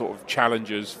ourselves as sort of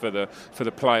challengers for the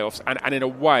playoffs. And in a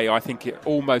way, I think it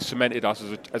almost cemented us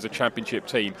as a Championship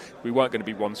team. We weren't going to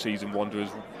be one-season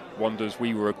wonders.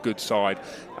 We were a good side.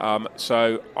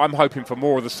 So I'm hoping for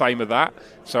more of the same of that.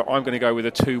 So I'm going to go with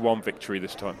a 2-1 victory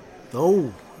this time.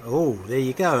 Oh, there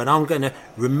you go. And I'm going to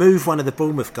remove one of the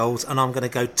Bournemouth goals, and I'm going to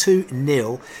go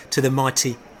 2-0 to the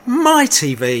mighty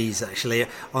V's, actually,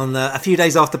 on a few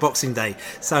days after Boxing Day.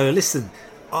 So listen,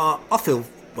 I feel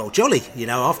jolly.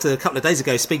 After a couple of days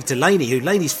ago speaking to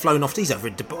Laney's flown off. He's over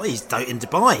in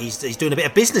Dubai. He's doing a bit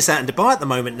of business out in Dubai at the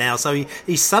moment now, so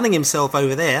he's sunning himself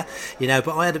over there.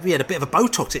 But we had a bit of a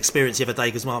Botox experience the other day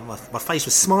because my face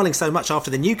was smiling so much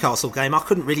after the Newcastle game I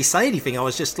couldn't really say anything. I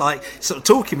was just like sort of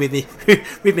talking with me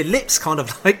with my lips kind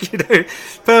of like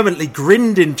permanently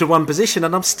grinned into one position,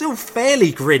 and I'm still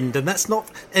fairly grinned, and that's not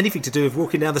anything to do with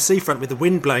walking down the seafront with the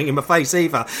wind blowing in my face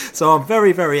either. So I'm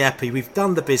very, very happy. We've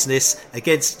done the business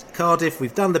against Cardiff,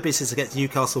 we've done the business against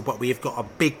Newcastle, but we have got a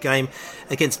big game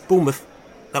against Bournemouth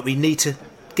that we need to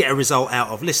get a result out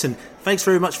of. Listen, thanks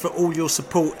very much for all your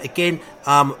support again,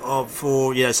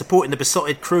 for supporting the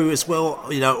Besotted crew as well,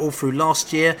 all through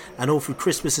last year and all through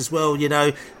Christmas as well,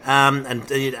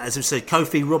 and as I said,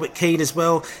 Kofi, Robert Keane as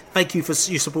well. Thank you for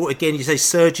your support again. You say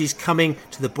Sergi's coming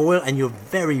to the Boil, and you're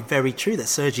very, very true that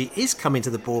Sergi is coming to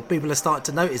the Boil. People are starting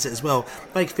to notice it as well.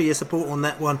 Thank you for your support on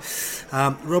that one,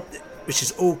 Rob, which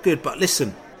is all good. But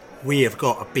listen, we have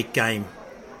got a big game.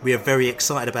 We are very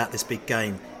excited about this big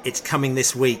game. It's coming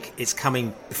this week. It's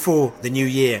coming before the new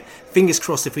year. Fingers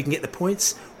crossed if we can get the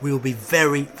points. We'll be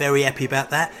very, very happy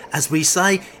about that. As we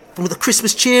say, from the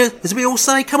Christmas cheer, as we all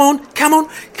say, come on,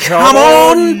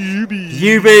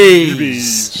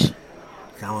 UBs.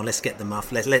 Come on, let's get them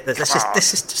off. Let's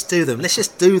just do them. Let's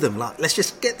just do them. Let's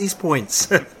just get these points.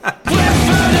 Brentford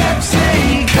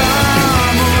FC,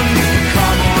 come on, you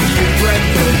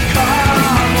Brentford,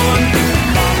 come on,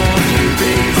 you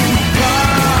Bees,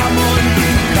 come on,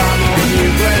 you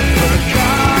Brentford,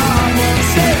 come on,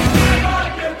 say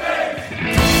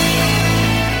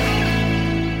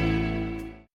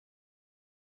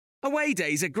Away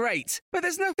days are great, but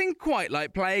there's nothing quite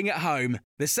like playing at home.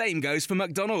 The same goes for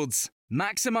McDonald's.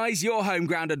 Maximise your home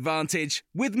ground advantage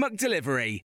with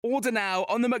McDelivery. Order now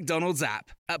on the McDonald's app.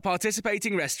 At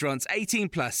participating restaurants, 18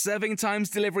 plus, serving times,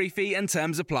 delivery fee and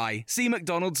terms apply. See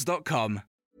mcdonalds.com.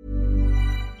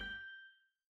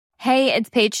 Hey, it's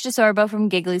Paige DeSorbo from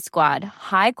Giggly Squad.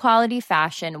 High quality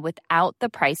fashion without the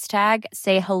price tag.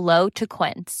 Say hello to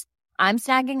Quince. I'm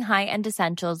snagging high-end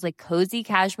essentials like cozy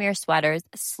cashmere sweaters,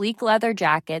 sleek leather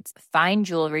jackets, fine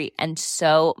jewelry, and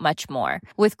so much more.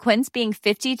 With Quince being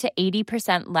 50 to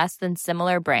 80% less than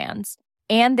similar brands.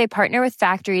 And they partner with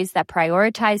factories that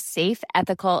prioritize safe,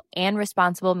 ethical, and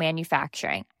responsible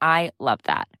manufacturing. I love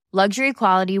that. Luxury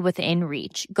quality within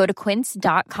reach. Go to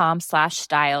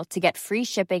quince.com/style to get free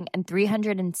shipping and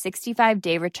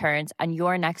 365-day returns on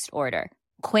your next order.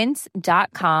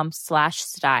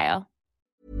 Quince.com/style.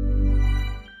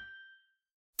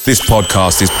 This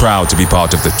podcast is proud to be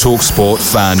part of the TalkSport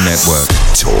Fan Network.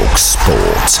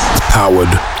 TalkSport. Powered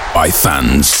by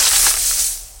fans.